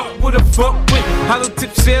your luck with a fuck with. Hollow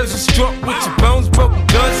tip shells you struck with, your bones broken,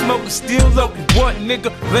 gun smoking, still local. What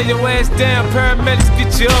nigga? Lay your ass down, paramedics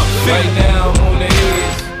get you up. Right now I'm on the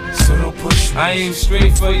edge, so don't push me. I aim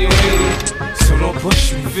straight for your head, so don't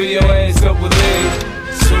push me. Fill your ass up with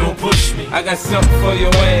lead, so don't push me. I got something for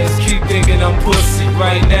your ass, keep thinking I'm pussy.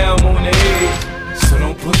 Right now I'm on the edge, so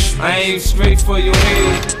don't push me. I aim straight for your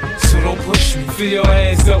head, so don't push me. Fill your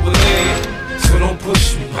ass up with lead, so don't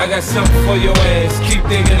push me. I got something for your ass, keep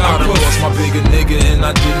thinking I'm pussy. I lost my bigger nigga and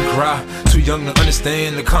I didn't cry. Too young to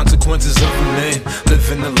understand the consequences of a man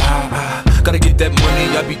living a lie. Gotta get that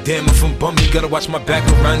money, I be damn if I'm bummy. Gotta watch my back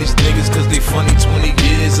around these niggas cause they funny. 20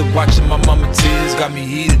 years of watching my mama tears got me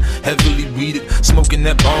heated, heavily weeded, smoking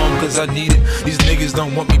that bomb cause I need it. These niggas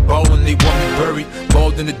don't want me ballin', they want me buried,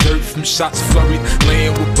 balled in the dirt from shots flurried,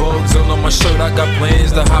 laying with bugs all on my shirt. I got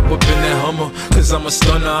plans to hop up in that Hummer cause I'm a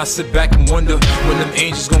stunner. I sit back and wonder when them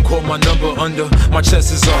angels gon' call my number. Under my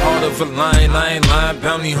chest is the heart of a lion. I ain't lying,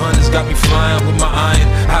 bounty hunters got me flying with my iron,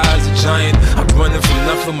 high as a giant. I'm running from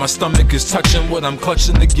nothing, my stomach is touching what I'm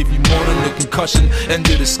clutching to give you more than a concussion. End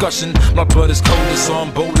of discussion, my blood is colder so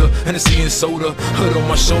I'm bolder. Hennessy and soda, hood on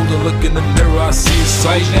my shoulder, look in the mirror, I see a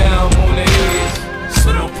soldier. Right now I'm on the edge,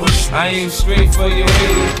 so don't push me. I aim straight for your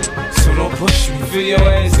head, so don't push me. Fill your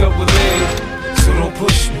ass up with lead, so don't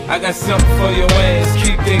push me. I got something for your ass,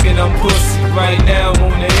 keep thinking I'm pussy. Right now I'm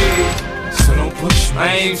on the edge, so don't push me.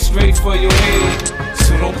 I aim straight for your head,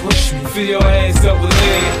 so don't push me. Fill your ass up with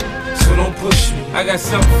lead, so don't push me. I got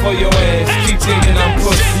something for your ass, keep thinking I'm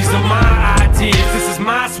pussy. These are my ideas, this is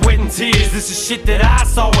my sweat and tears. This is shit that I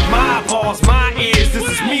saw with my eyeballs, my ears. This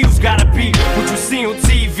is me who's gotta be what you see on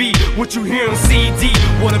TV, what you hear on CD,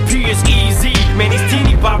 what appears easy. Man, these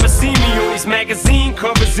teeny boppers see me on these magazine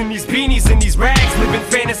covers, in these beanies, in these rags, living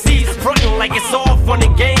fantasies, frontin' like it's all fun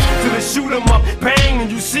and games till they shoot 'em up, bang,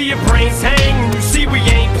 and you see your brains hang, and you see we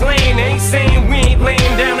ain't playing, ain't saying we ain't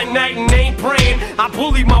laying down at night and ain't praying. I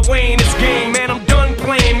bully my way in this game, man, I'm done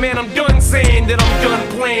playing, man, I'm done saying that I'm done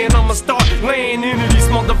playing. I'ma start laying into these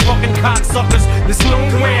motherfucking cocksuckers. There's no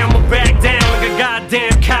way I'ma back down like a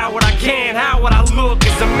goddamn coward. I can't, how would I look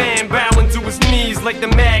as a man bowing to his knees like the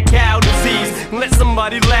mad cow disease? Let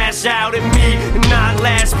somebody lash out at me and not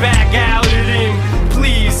lash back out at him,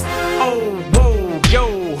 please. Oh, whoa,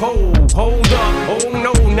 yo, hold up, oh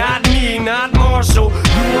no, not me, not Marshall.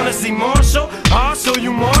 You wanna see Marshall? I'll show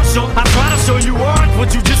you Marshall. I try to show you art,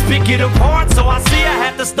 but you just pick it apart. So I see I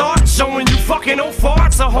had to start showing you fucking old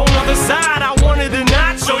farts. A whole nother side I wanted to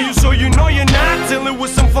not show you, so you know you're not till it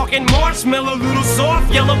was some fucking marshmallow, little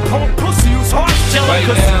soft yellow punk pussy whose heart's jello. Right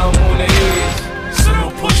now I'm on the edge, so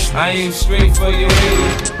don't push me. I aim straight for your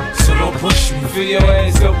head, so don't push me. Fill your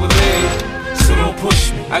ass up with lead, so don't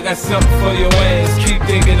push me. I got something for your ass, keep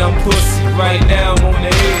thinking I'm pussy. Right now I'm on the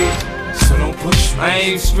edge, so don't push me. I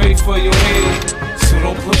aim straight for your head, so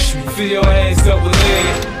don't push me. Fill your ass up with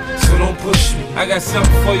lead, so don't push me. I got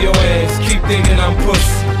something for your ass, keep thinking I'm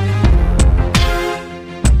pussy.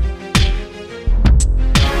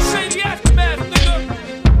 Say the aftermath, nigga.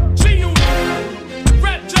 G-Unit.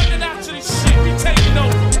 Rap jumping out to this shit, we taking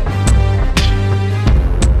over.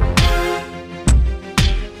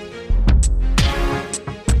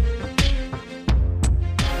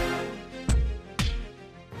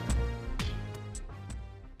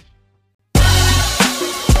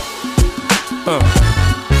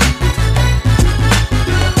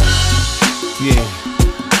 Yeah.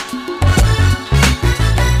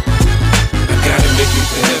 I gotta make it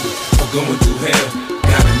to heaven. I'm going through hell.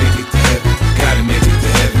 Gotta make it to heaven. Gotta make it to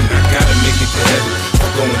heaven. I gotta make it to heaven.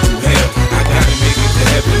 I'm going through hell. I gotta make it to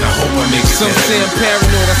heaven. I hope I make it to heaven. Some say I'm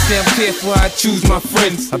paranoid. I say I'm careful how I choose my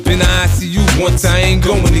friends. I've been to ICU once. I ain't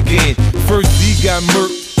going again. First D got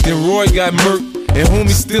murked, then Roy got murked. And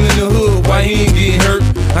homie still in the hood, why he ain't getting hurt?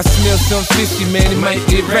 I smell some fishy, man, it might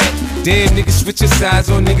get wrapped. Damn, niggas switch your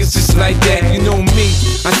sides on niggas just like that. You know me,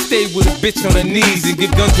 I stay with a bitch on her knees and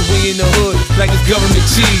give guns away in the hood like it's government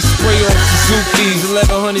cheese. Spray off Suzuki's,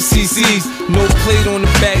 1100 cc's. No plate on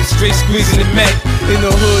the back, straight squeezing the Mac. In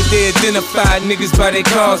the hood, they identify niggas by their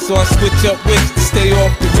cars, so I switch up whips to stay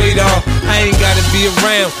off the radar. I ain't gotta be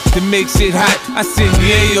around to make shit hot. I send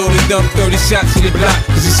Yayo to dump 30 shots in your block,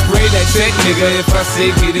 cause he spray that tech nigga if I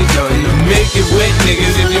say get it done. To make it wet,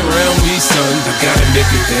 niggas, if you're around me, son. I gotta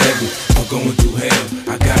make it to heaven, I'm going through hell.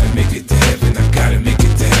 I gotta make it to heaven, I gotta make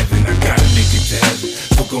it to heaven, I gotta make it to heaven.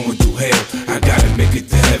 I'm going through hell, I gotta make it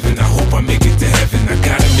to heaven. I hope I make it to heaven, I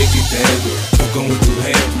gotta make it to heaven. I'm going through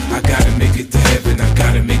hell, I gotta make it to heaven, I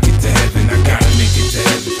gotta make it to heaven, I gotta make it to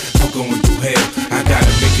heaven. I'm going through hell, I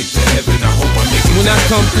gotta make it to heaven. I hope I make it. When I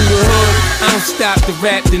come through the hood, I don't stop to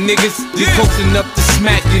rap the niggas. Just posting up to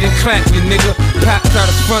smack you, then clap you, nigga. Pop out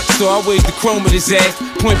the front, so I waved the chrome at his ass.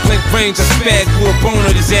 Point blank range, I spazzed for a bone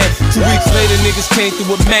on his ass. 2 weeks later, niggas came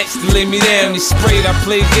through with Max to lay me down. They sprayed, I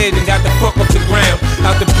played dead and got the fuck off the ground.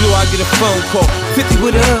 Out the blue, I get a phone call. 50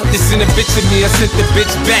 with up. This in a bitch of me, I sent the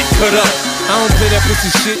bitch back, cut up. I don't play that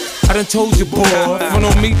pussy shit. I done told you, boy. Front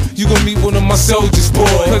on me, you gon' meet one of my soldiers, boy.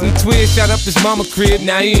 Cousin Twin shot up his mama crib,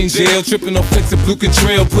 now he in jail. Trippin' on flicks of blue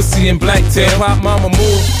contrail, pussy and blacktail. Pop mama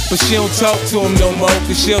move, but she don't talk to him no more.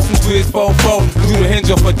 Cause she some Twiz 4-4, blew the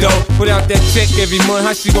hinge off her door. Put out that check every month,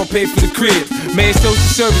 how she gon' pay for the crib? Man, social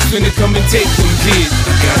service finna come and take them kids.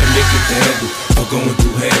 I gotta make it to heaven, for going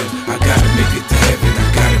through hell. I gotta make it to heaven, I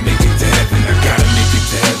gotta make it to heaven, I gotta make it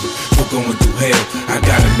to heaven. For going through hell, I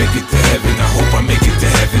gotta make it to heaven. I hope I make it to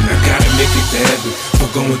heaven, I gotta make it to heaven. For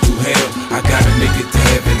going through hell, I gotta make it to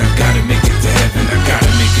heaven, I gotta make it to heaven, I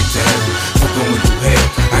gotta make it to heaven. For going through hell,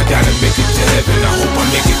 I gotta make it to heaven. I hope I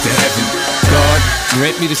make it to heaven. God,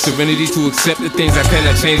 grant me the serenity to accept the things I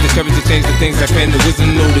cannot change, the courage to change the things I can, the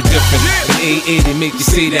wisdom to know the difference. In AA, they make you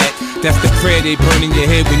say that. That's the prayer they burn in your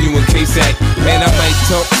head when you in K-Sac. Man, I might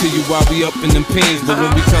talk to you while we up in them pins, but when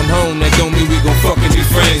we come home, that don't mean we gon' fucking be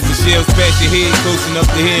friends. The shells pass your head close enough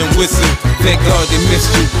to hear them whistle. Thank God they missed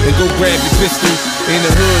you, and go grab your pistol. In the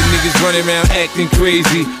hood, niggas running around acting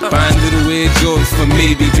crazy, buying little Air Jordans for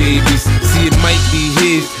maybe babies. See, it might be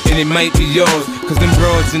his, and it might be yours, cause them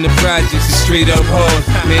broads in the projects is straight up hard.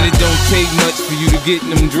 Man, it don't take much for you to get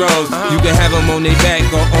in them draws. You can have them on their back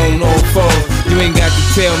or on all fours. You ain't got to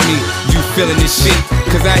tell me you feeling this shit,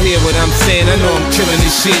 cause I hear what I'm saying, I know I'm killing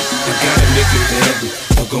this shit. I gotta make it to heaven,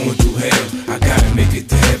 for going through hell. I gotta make it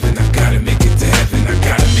to heaven, I gotta make it to heaven, I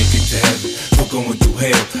gotta make it to heaven. For going through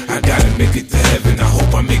hell, I gotta make it to heaven. I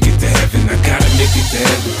hope I make it to heaven, I gotta make it to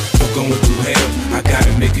heaven. For going through hell, I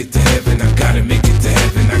gotta make it to heaven, I gotta make it to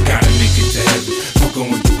heaven, I gotta make it to heaven. For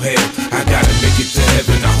going through hell, I gotta make it to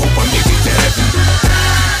heaven. I hope I make it to heaven.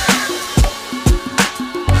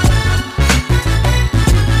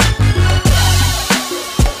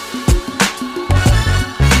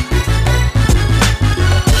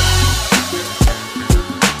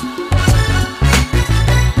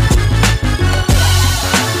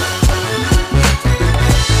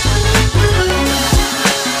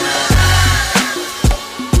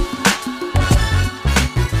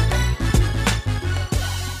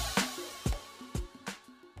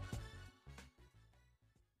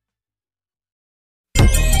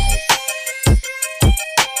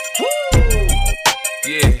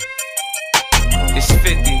 Yeah, it's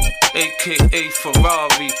 50, aka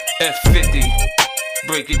Ferrari F50.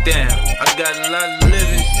 Break it down. I got a lot of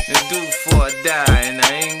living to do before I die, and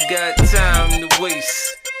I ain't got time to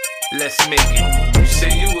waste. Let's make it. You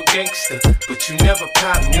say you a gangster, but you never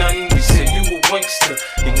pop nothing. You say you a wankster,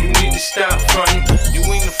 and you need to stop frontin'. You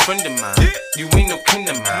ain't a friend of mine, you ain't no kin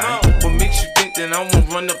of mine. What makes you think that I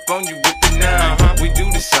won't run up on you with the 9? We do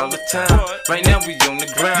this all the time. Right now we on the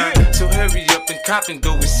grind, so hurry up and cop and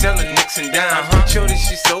go. We sellin' nicks and dimes. Shorty,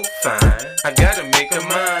 she's so fine, I gotta make her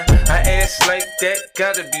mine. I ass like that,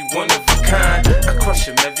 gotta be one of a kind. I crush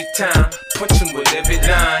him every time, punch him with every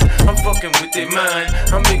line. I'm fucking with their mind,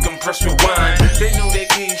 I make them press rewind. They know they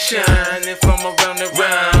can't shine if I'm around the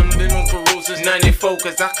rhyme. Been on parole since 94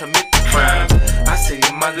 cause I commit the crimes. I say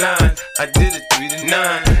in my line, I did it 3 to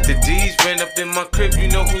 9. The D's ran up in my crib, you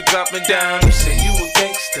know who dropping down. You say you a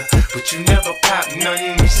gangster, but you never pop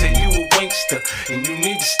nothing. You say you a wankster, and you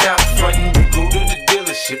need to stop frontin'. You go to the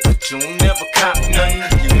dealership, but you don't never cop nothing.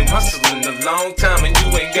 You been hustling a long time and you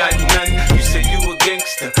ain't got nothing. You say you a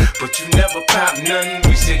gangster, but you never pop nothing.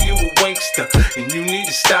 We say you a wankster, and you need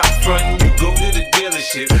to stop frontin'. You go to the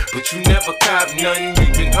dealership, but you never cop nothing.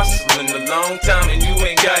 You been hustling a long time and you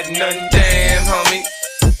ain't got nothing. Damn, homie,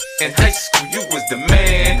 in high school you was the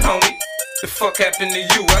man, homie. The fuck happened to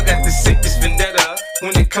you? I got the sickest vendetta.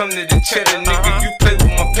 When it come to the cheddar, nigga, you play with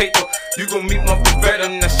my paper, you gon' meet my Beretta.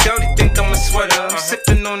 Now shawty think I'm a sweater, I'm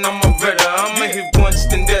sippin' on I'm a redder. I'ma hit once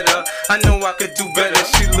then better. I know I could do better.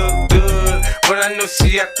 She look good, but I know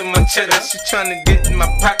she after my cheddar. She tryna get in my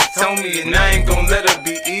pockets on me, and I ain't gon' let her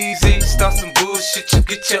be easy. Start some bullshit, you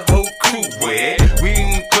get your whole crew wet. We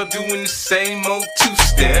in the club doing the same old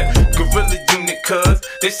two-step. Gorilla unit, cuz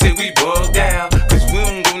they say we bugged out. Cause we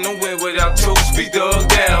don't go nowhere without toast, we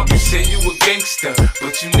thugged out. You say you a gangster,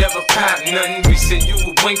 but you never pop nothing. We say you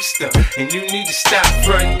a wankster, and you need to stop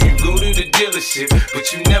frontin'. You go to the dealership,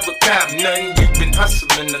 but you never cop nothing. You been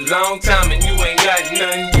hustling a long time and you ain't got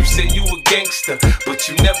nothing. You say you a gangster, but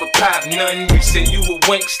you never pop nothing. You say you a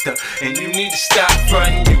wankster, and you need to stop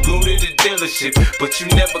frontin'. You go to the dealership, but you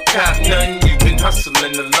never cop nothing. You been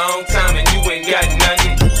hustling a long time and you ain't got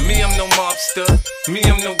nothing. Me, I'm no mobster. Me,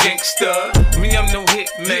 I'm no gangster. Me, I'm no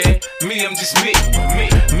hitman. Me, I'm just me.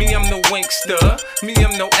 Me, I'm no wankster. Me,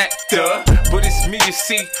 I'm no actor. But it's me you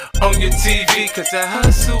see on your TV. Cause I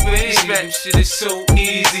hustle, baby. Rap shit is so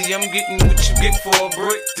easy. I'm getting what you get for a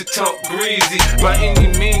brick to talk greasy. By any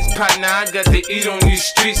means, partner, I got to eat on these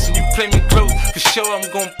streets. And you play me close, for sure I'm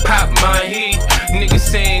gon' pop my heat. Niggas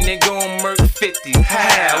saying they gon' murk 50.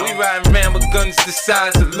 How? We riding around with guns the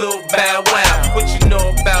size of Lil Bow Wow. What you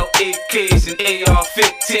know about AKs and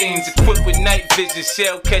AR-15s? Equipped with night vision,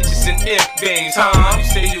 shell catchers and F-beams. You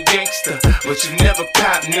say you gangster, but you never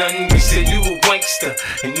pop nothing. We say you a wankster,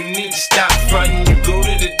 and you need to stop frontin'. You go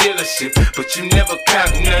to the dealership, but you never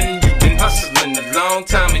cop nothing. You been hustling a long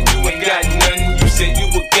time and you ain't got nothing. You say you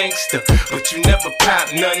a gangster, but you never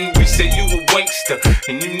pop nothing. We say you a wankster,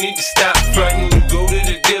 and you need to stop frontin'. You go to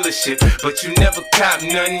the dealership, but you never cop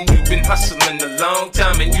nothing. You been hustling a long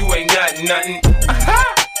time and you ain't got nothing.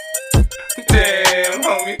 Damn,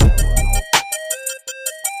 homie.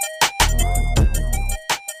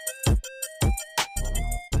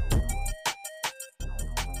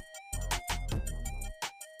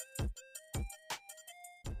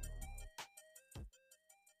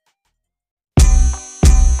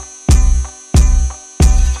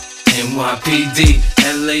 NYPD,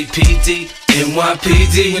 LAPD,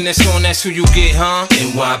 NYPD. When that's on, that's who you get, huh?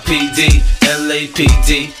 NYPD,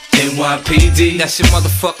 LAPD, NYPD. That's your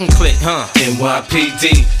motherfucking clique, huh?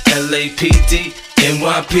 NYPD, LAPD,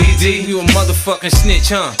 NYPD. You a motherfucking snitch,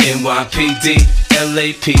 huh? NYPD,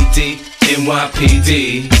 LAPD,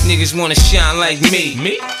 NYPD. Niggas wanna shine like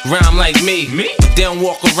me, rhyme like me. They don't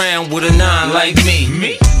walk around with a 9 like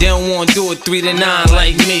me. They don't wanna do a 3 to 9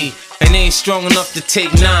 like me. And they ain't strong enough to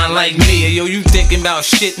take 9 like me. Yo, you thinking about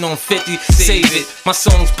shitting on 50, save it. My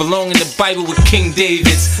songs belong in the Bible with King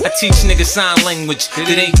David's. I teach niggas sign language that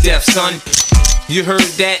ain't deaf, son. You heard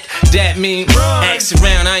that? That mean ask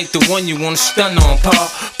around, I ain't the one you wanna stun on,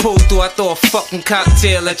 pa. Pull through, I throw a fucking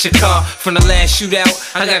cocktail at your car. From the last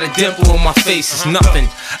shootout, I got a dimple on my face, it's nothing.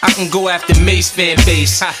 I can go after Mace fan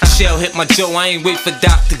base. Shell hit my Joe, I ain't wait for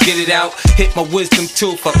Doc to get it out. Hit my wisdom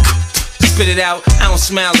tooth, spit it out. I don't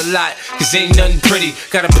smile a lot, cause ain't nothing pretty.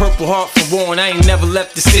 Got a purple heart from war and I ain't never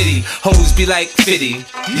left the city. Hoes be like, Fitty,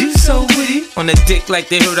 you so witty. On the dick like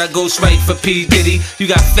they heard I ghost right for P. Diddy. You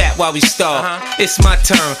got fat while we starve. It's my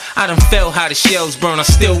turn. I done felt how the shells burn, I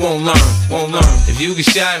still won't learn. If you get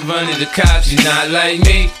shot and run to the cops, you not like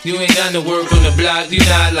me. You ain't got no work on the block, you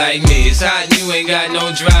not like me. It's hot and you ain't got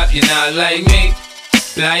no drop, you not like me.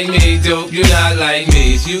 Like me, dope, you not like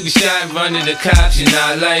me. If you get shot and run to the cops, you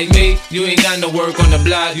not like me. You ain't got no work on the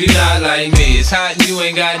block, you not like me. It's hot and you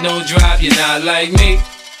ain't got no drop, you not like me.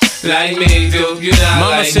 Like me, dope, you not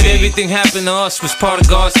Mama like me. Mama said everything happened to us was part of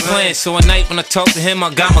God's plan. So at night when I talk to him,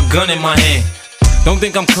 I got my gun in my hand. Don't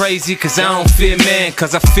think I'm crazy, cause I don't fear man.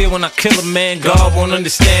 Cause I fear when I kill a man, God won't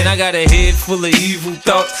understand. I got a head full of evil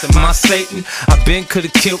thoughts. Am I Satan? I been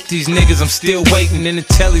could've killed these niggas, I'm still waiting. In the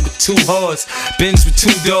telly with 2 hearts, Benz with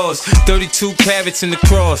 2 doors, 32 carats in the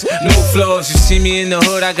cross, no flaws. You see me in the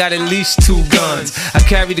hood, I got at least 2 guns. I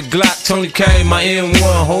carry the Glock, Tony carry my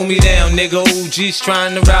M1. Hold me down, nigga, OG's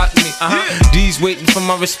trying to rock me. D's waiting for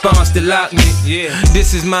my response to lock me.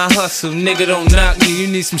 This is my hustle, nigga, don't knock me. You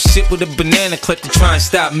need some shit with a banana clip to try and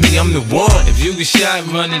stop me, I'm the one. If you get shot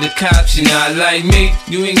and run to the cops, you not like me.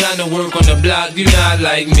 You ain't got no work on the block, you not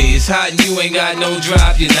like me. It's hot and you ain't got no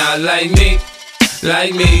drop, you not like me.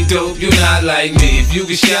 Like me, dope, you not like me. If you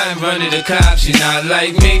get shot and run to the cops, you not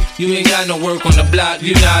like me. You ain't got no work on the block,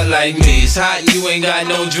 you not like me. It's hot and you ain't got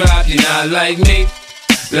no drop, you not like me.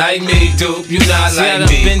 Like me, dope, you not like me. I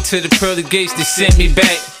done been to the pearly gates, they sent me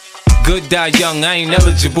back. Good die young, I ain't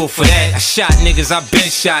eligible for that. I shot niggas, I been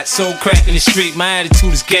shot. Sold crack in the street, my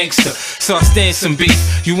attitude is gangster. So I stand some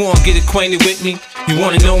beef. You wanna get acquainted with me? You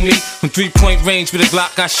wanna know me? From 3-point range with a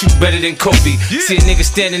Glock, I shoot better than Kobe. See a nigga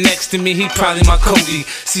standing next to me, he probably my Kobe.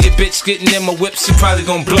 See a bitch getting in my whip, she probably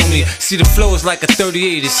gon' blow me. See the flow is like a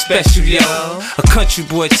 38, it's special, yo. A country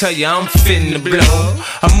boy tell ya I'm fitting to blow.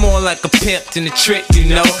 I'm more like a pimp than a trick, you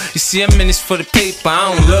know. You see, I'm in this for the paper,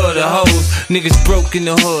 I don't love the hoes. Niggas broke in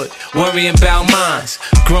the hood, worrying about mines.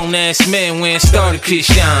 Grown ass man wearing starter kit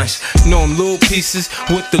shines. Know them little pieces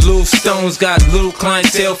with the little stones. Got little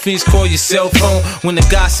clientele, fiends call your cell phone. When the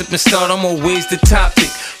gossiping start, I'm always the topic.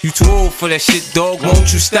 You too old for that shit, dog,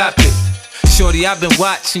 won't you stop it? Shorty, I've been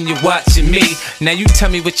watching you watching me. Now you tell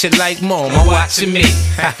me what you like more, am I watching me?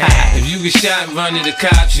 If you get shot and run to the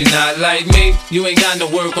cops, you're not like me. You ain't got no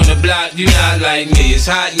work on the block, you not like me. It's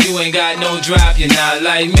hot and you ain't got no drop, you're not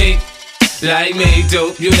like me. Like me,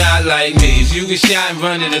 dope, you not like me. If you get shot and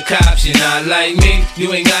run to the cops, you're not like me.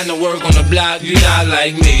 You ain't got no work on the block, you not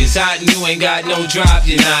like me. It's hot and you ain't got no drop,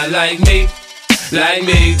 you're not like me. Like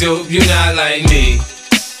me, dope, you not like me.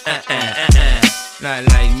 Not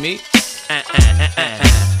like me.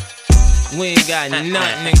 We ain't got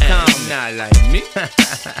nothing in common, not like me.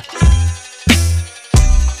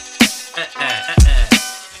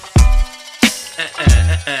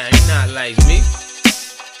 You not like me.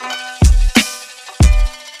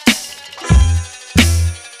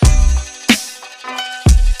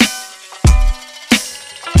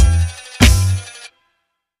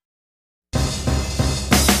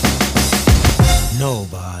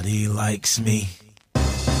 Nobody likes me.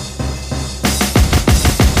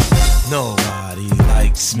 Nobody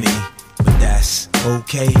likes me. But that's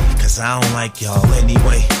okay, cause I don't like y'all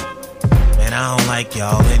anyway. Man, I don't like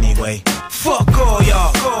y'all anyway. Fuck all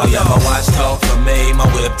y'all. Oh yeah, my watch talk for me, my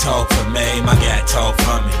whip talk for me, my gat talk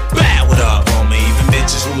for me. Bad, what up, homie? Even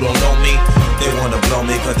bitches who don't know me, they wanna blow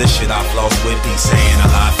me, cause the shit I floss with be saying a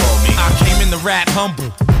lot for me. I came in the rap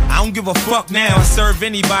humble, I don't give a fuck now. I serve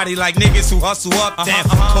anybody like niggas who hustle uptown.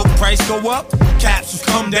 Coke price go up, capsules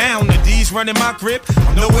come down. The D's running my grip,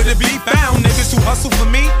 I'm nowhere to be found. Niggas who hustle for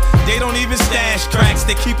me, they don't even stash cracks,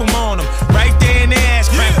 they keep them on them, right there in their ass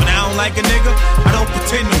crack. When I don't like a nigga, I don't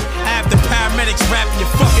pretend to. Have the paramedics wrapping your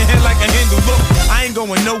fucking head like a Hindu. Look, I ain't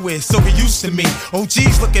going nowhere, so get used to me.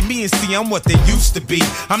 OGs look at me and see I'm what they used to be.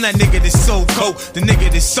 I'm that nigga that's so coke, the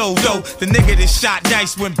nigga that's so dope, the nigga that shot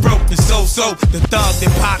dice when broke and so. The thug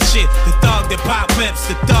that pop shit, the thug that pop clips,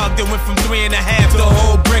 the thug that went from 3.5 to a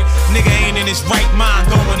whole brick. Nigga ain't in his right mind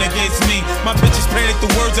going against me. My bitches painted the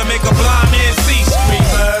words that make a blind man see. Scream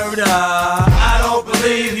murder, I don't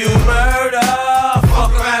believe you, murder.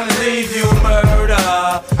 Fuck around and leave you, murder.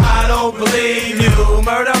 I don't believe you,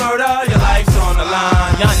 murder, murder. Your life's on the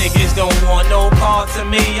line. Y'all niggas don't want no parts of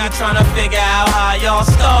me. I'm tryna figure out how y'all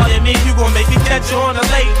started me. You gon' make me catch you on a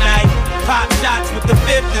late night. Pop shots with the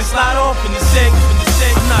fifth and slide off in the sixth.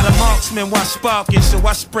 I'm not a marksman, watch sparking, so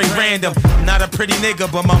I spray random. I'm not a pretty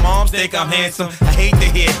nigga, but my moms think I'm handsome. I hate to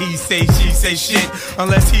hear he say, she say shit,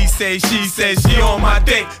 unless he say, she says she on my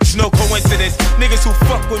dick. It's no coincidence, niggas who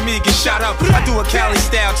fuck with me get shot up. I do a Cali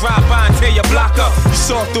style, drive by and tear your block up. You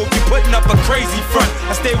saw through, you putting up a crazy front.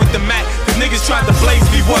 I stay with the Mac, cause niggas tried to blaze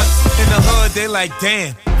me once. In the hood, they like,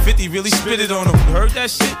 damn, 50 really spit it on him. You heard that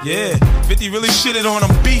shit? Yeah, 50 really shitted on him.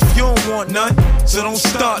 Beef, you don't want none, so don't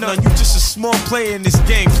start none. You just a small player in this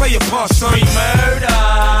game, play your part, son. Murder,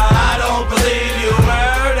 I don't believe you,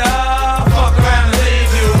 murder. Fuck around and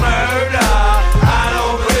leave you, murder. I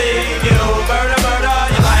don't believe you, murder, murder.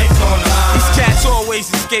 Your life's on the line. These cats always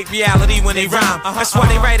escape reality when they rhyme. That's why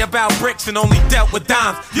they write about bricks and only dealt with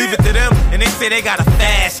dimes. Leave it to them, and they say they got a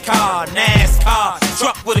fast car, NASCAR,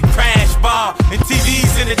 truck with a crash bar, and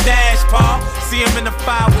TVs in the dash, Paul. See him in the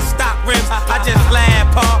fire with stock rims, I just laugh,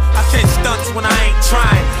 Paul. I catch stunts when I ain't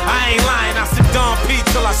trying. I ain't lying, I sip Don P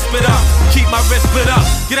till I spit up. Keep my wrist lit up,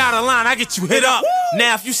 get out of line, I get you hit up.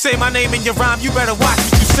 Now if you say my name in your rhyme, you better watch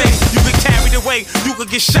what you say. You get carried away, you could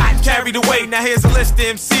get shot and carried away. Now here's a list of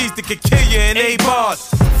MCs that could kill you in 8 bars.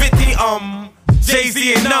 50,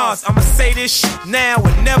 Jay-Z and Nas, I'ma say this shit now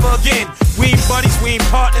and never again. We ain't buddies, we ain't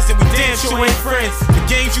partners, and we damn sure ain't friends. The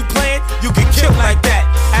games you playing, you get killed like that.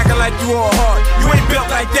 Acting like you all hard, you ain't built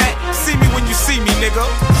like that. See me when you see me, nigga.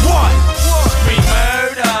 What? Scream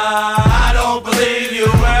murder, I don't believe you,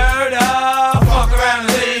 murder. Fuck around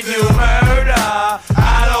and leave you, murder.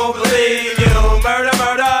 I don't believe you, murder,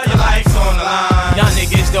 murder. Your life's on the line. Y'all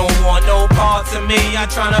niggas don't want no parts of me. I'm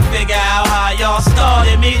tryna figure out how y'all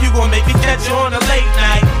started me. You gon' make me catch you on a late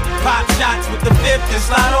night. Pop shots with the fifth and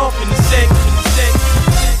slide off in the sixth.